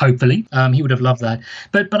together, hopefully. He would have loved that.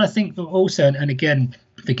 But I think also, and again,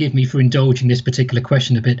 forgive me for indulging this particular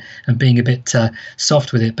question a bit and being a bit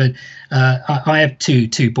soft with it, but I have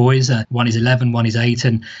two boys. One is 11, one is 8,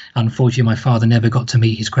 and unfortunately my father never got to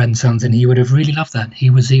meet his grandsons, and he would have really loved that. He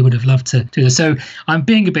would have loved to do that. So I'm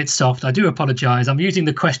being a bit soft. I do apologise. I'm using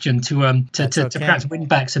the question to perhaps win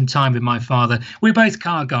back some time with my father. We're both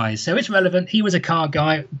car guys, so it's relevant. He was a car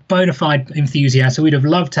guy, bona fide enthusiast, so we'd have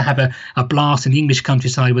loved to have a blast in the English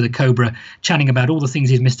countryside with a Cobra, chatting about all the things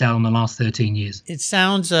he's missed out on the last 13 years. It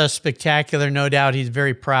sounds spectacular. No doubt he's a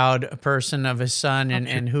very proud person of his son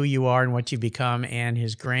and who you are and what you become, and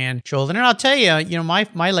his grandchildren. And I'll tell you, you know,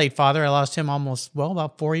 my late father, I lost him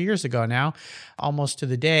about 4 years ago now, almost to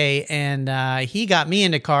the day. And he got me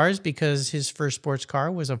into cars because his first sports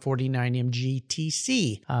car was a 49M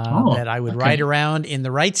GTC that I would ride around in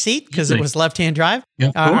the right seat because it was left-hand drive. Yeah,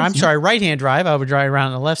 of course, I'm sorry, right-hand drive. I would drive around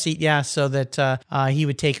in the left seat, so that he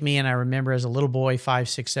would take me. And I remember as a little boy, 5,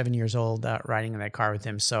 6, 7 years old, riding in that car with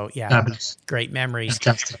him. So, fabulous. Great memories.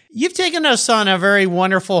 Fantastic. You've taken us on a very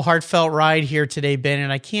wonderful, heartfelt ride here today, Ben,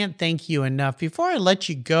 and I can't thank you enough. Before I let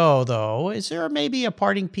you go, though, is there maybe a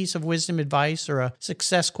parting piece of wisdom, advice, or a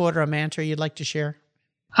success quote or a mantra you'd like to share?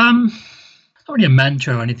 Not really a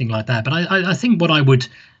mantra or anything like that, but I think what I would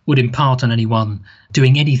impart on anyone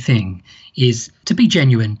doing anything is to be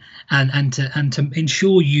genuine and to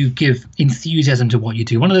ensure you give enthusiasm to what you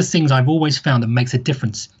do. One of the things I've always found that makes a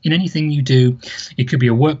difference in anything you do, it could be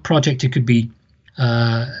a work project, it could be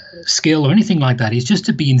skill or anything like that, is just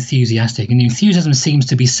to be enthusiastic. And enthusiasm seems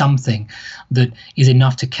to be something that is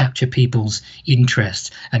enough to capture people's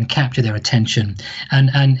interest and capture their attention.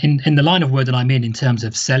 And in the line of work that I'm in terms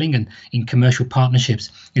of selling and in commercial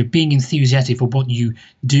partnerships, being enthusiastic for what you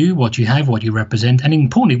do, what you have, what you represent, and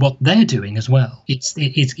importantly, what they're doing as well.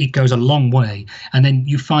 It goes a long way. And then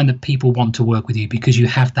you find that people want to work with you because you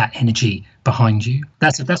have that energy behind you.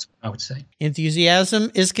 That's what I would say.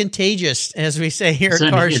 Enthusiasm is contagious, as we say here at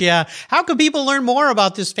Cars Yeah. How can people learn more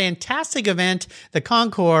about this fantastic event, the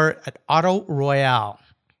Concours at Auto Royale?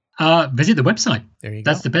 Visit the website. There you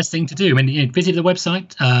go. That's the best thing to do. I mean, visit the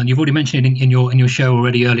website. You've already mentioned it in your show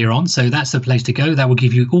already earlier on, so that's the place to go. That will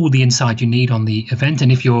give you all the insight you need on the event.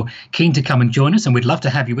 And if you're keen to come and join us, and we'd love to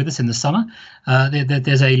have you with us in the summer,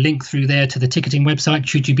 there's a link through there to the ticketing website,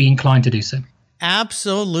 should you be inclined to do so.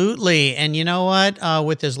 Absolutely. And you know what?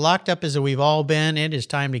 With as locked up as we've all been, it is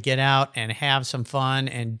time to get out and have some fun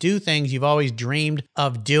and do things you've always dreamed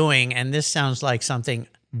of doing. And this sounds like something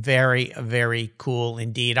very, very cool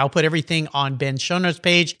indeed. I'll put everything on Ben's show notes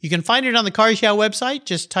page. You can find it on the Cars Yeah website.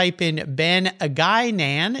 Just type in Ben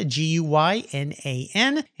Guynan,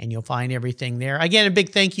 Guynan, and you'll find everything there. Again, a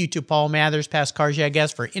big thank you to Paul Mathers, past Cars Yeah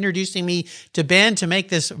guest, for introducing me to Ben to make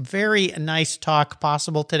this very nice talk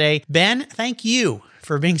possible today. Ben, thank you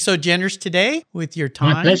for being so generous today with your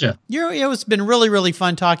time. My pleasure. It's been really, really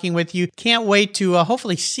fun talking with you. Can't wait to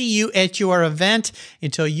hopefully see you at your event.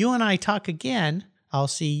 Until you and I talk again, I'll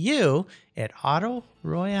see you at Auto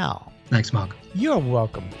Royale. Thanks, Mark. You're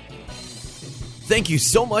welcome. Thank you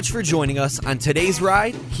so much for joining us on today's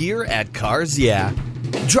ride here at Cars Yeah.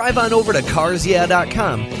 Drive on over to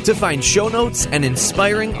carsyeah.com to find show notes and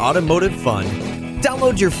inspiring automotive fun.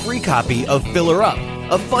 Download your free copy of Filler Up,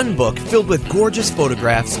 a fun book filled with gorgeous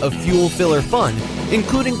photographs of fuel filler fun,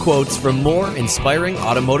 including quotes from more inspiring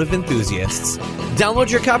automotive enthusiasts. Download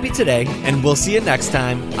your copy today, and we'll see you next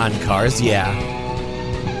time on Cars Yeah.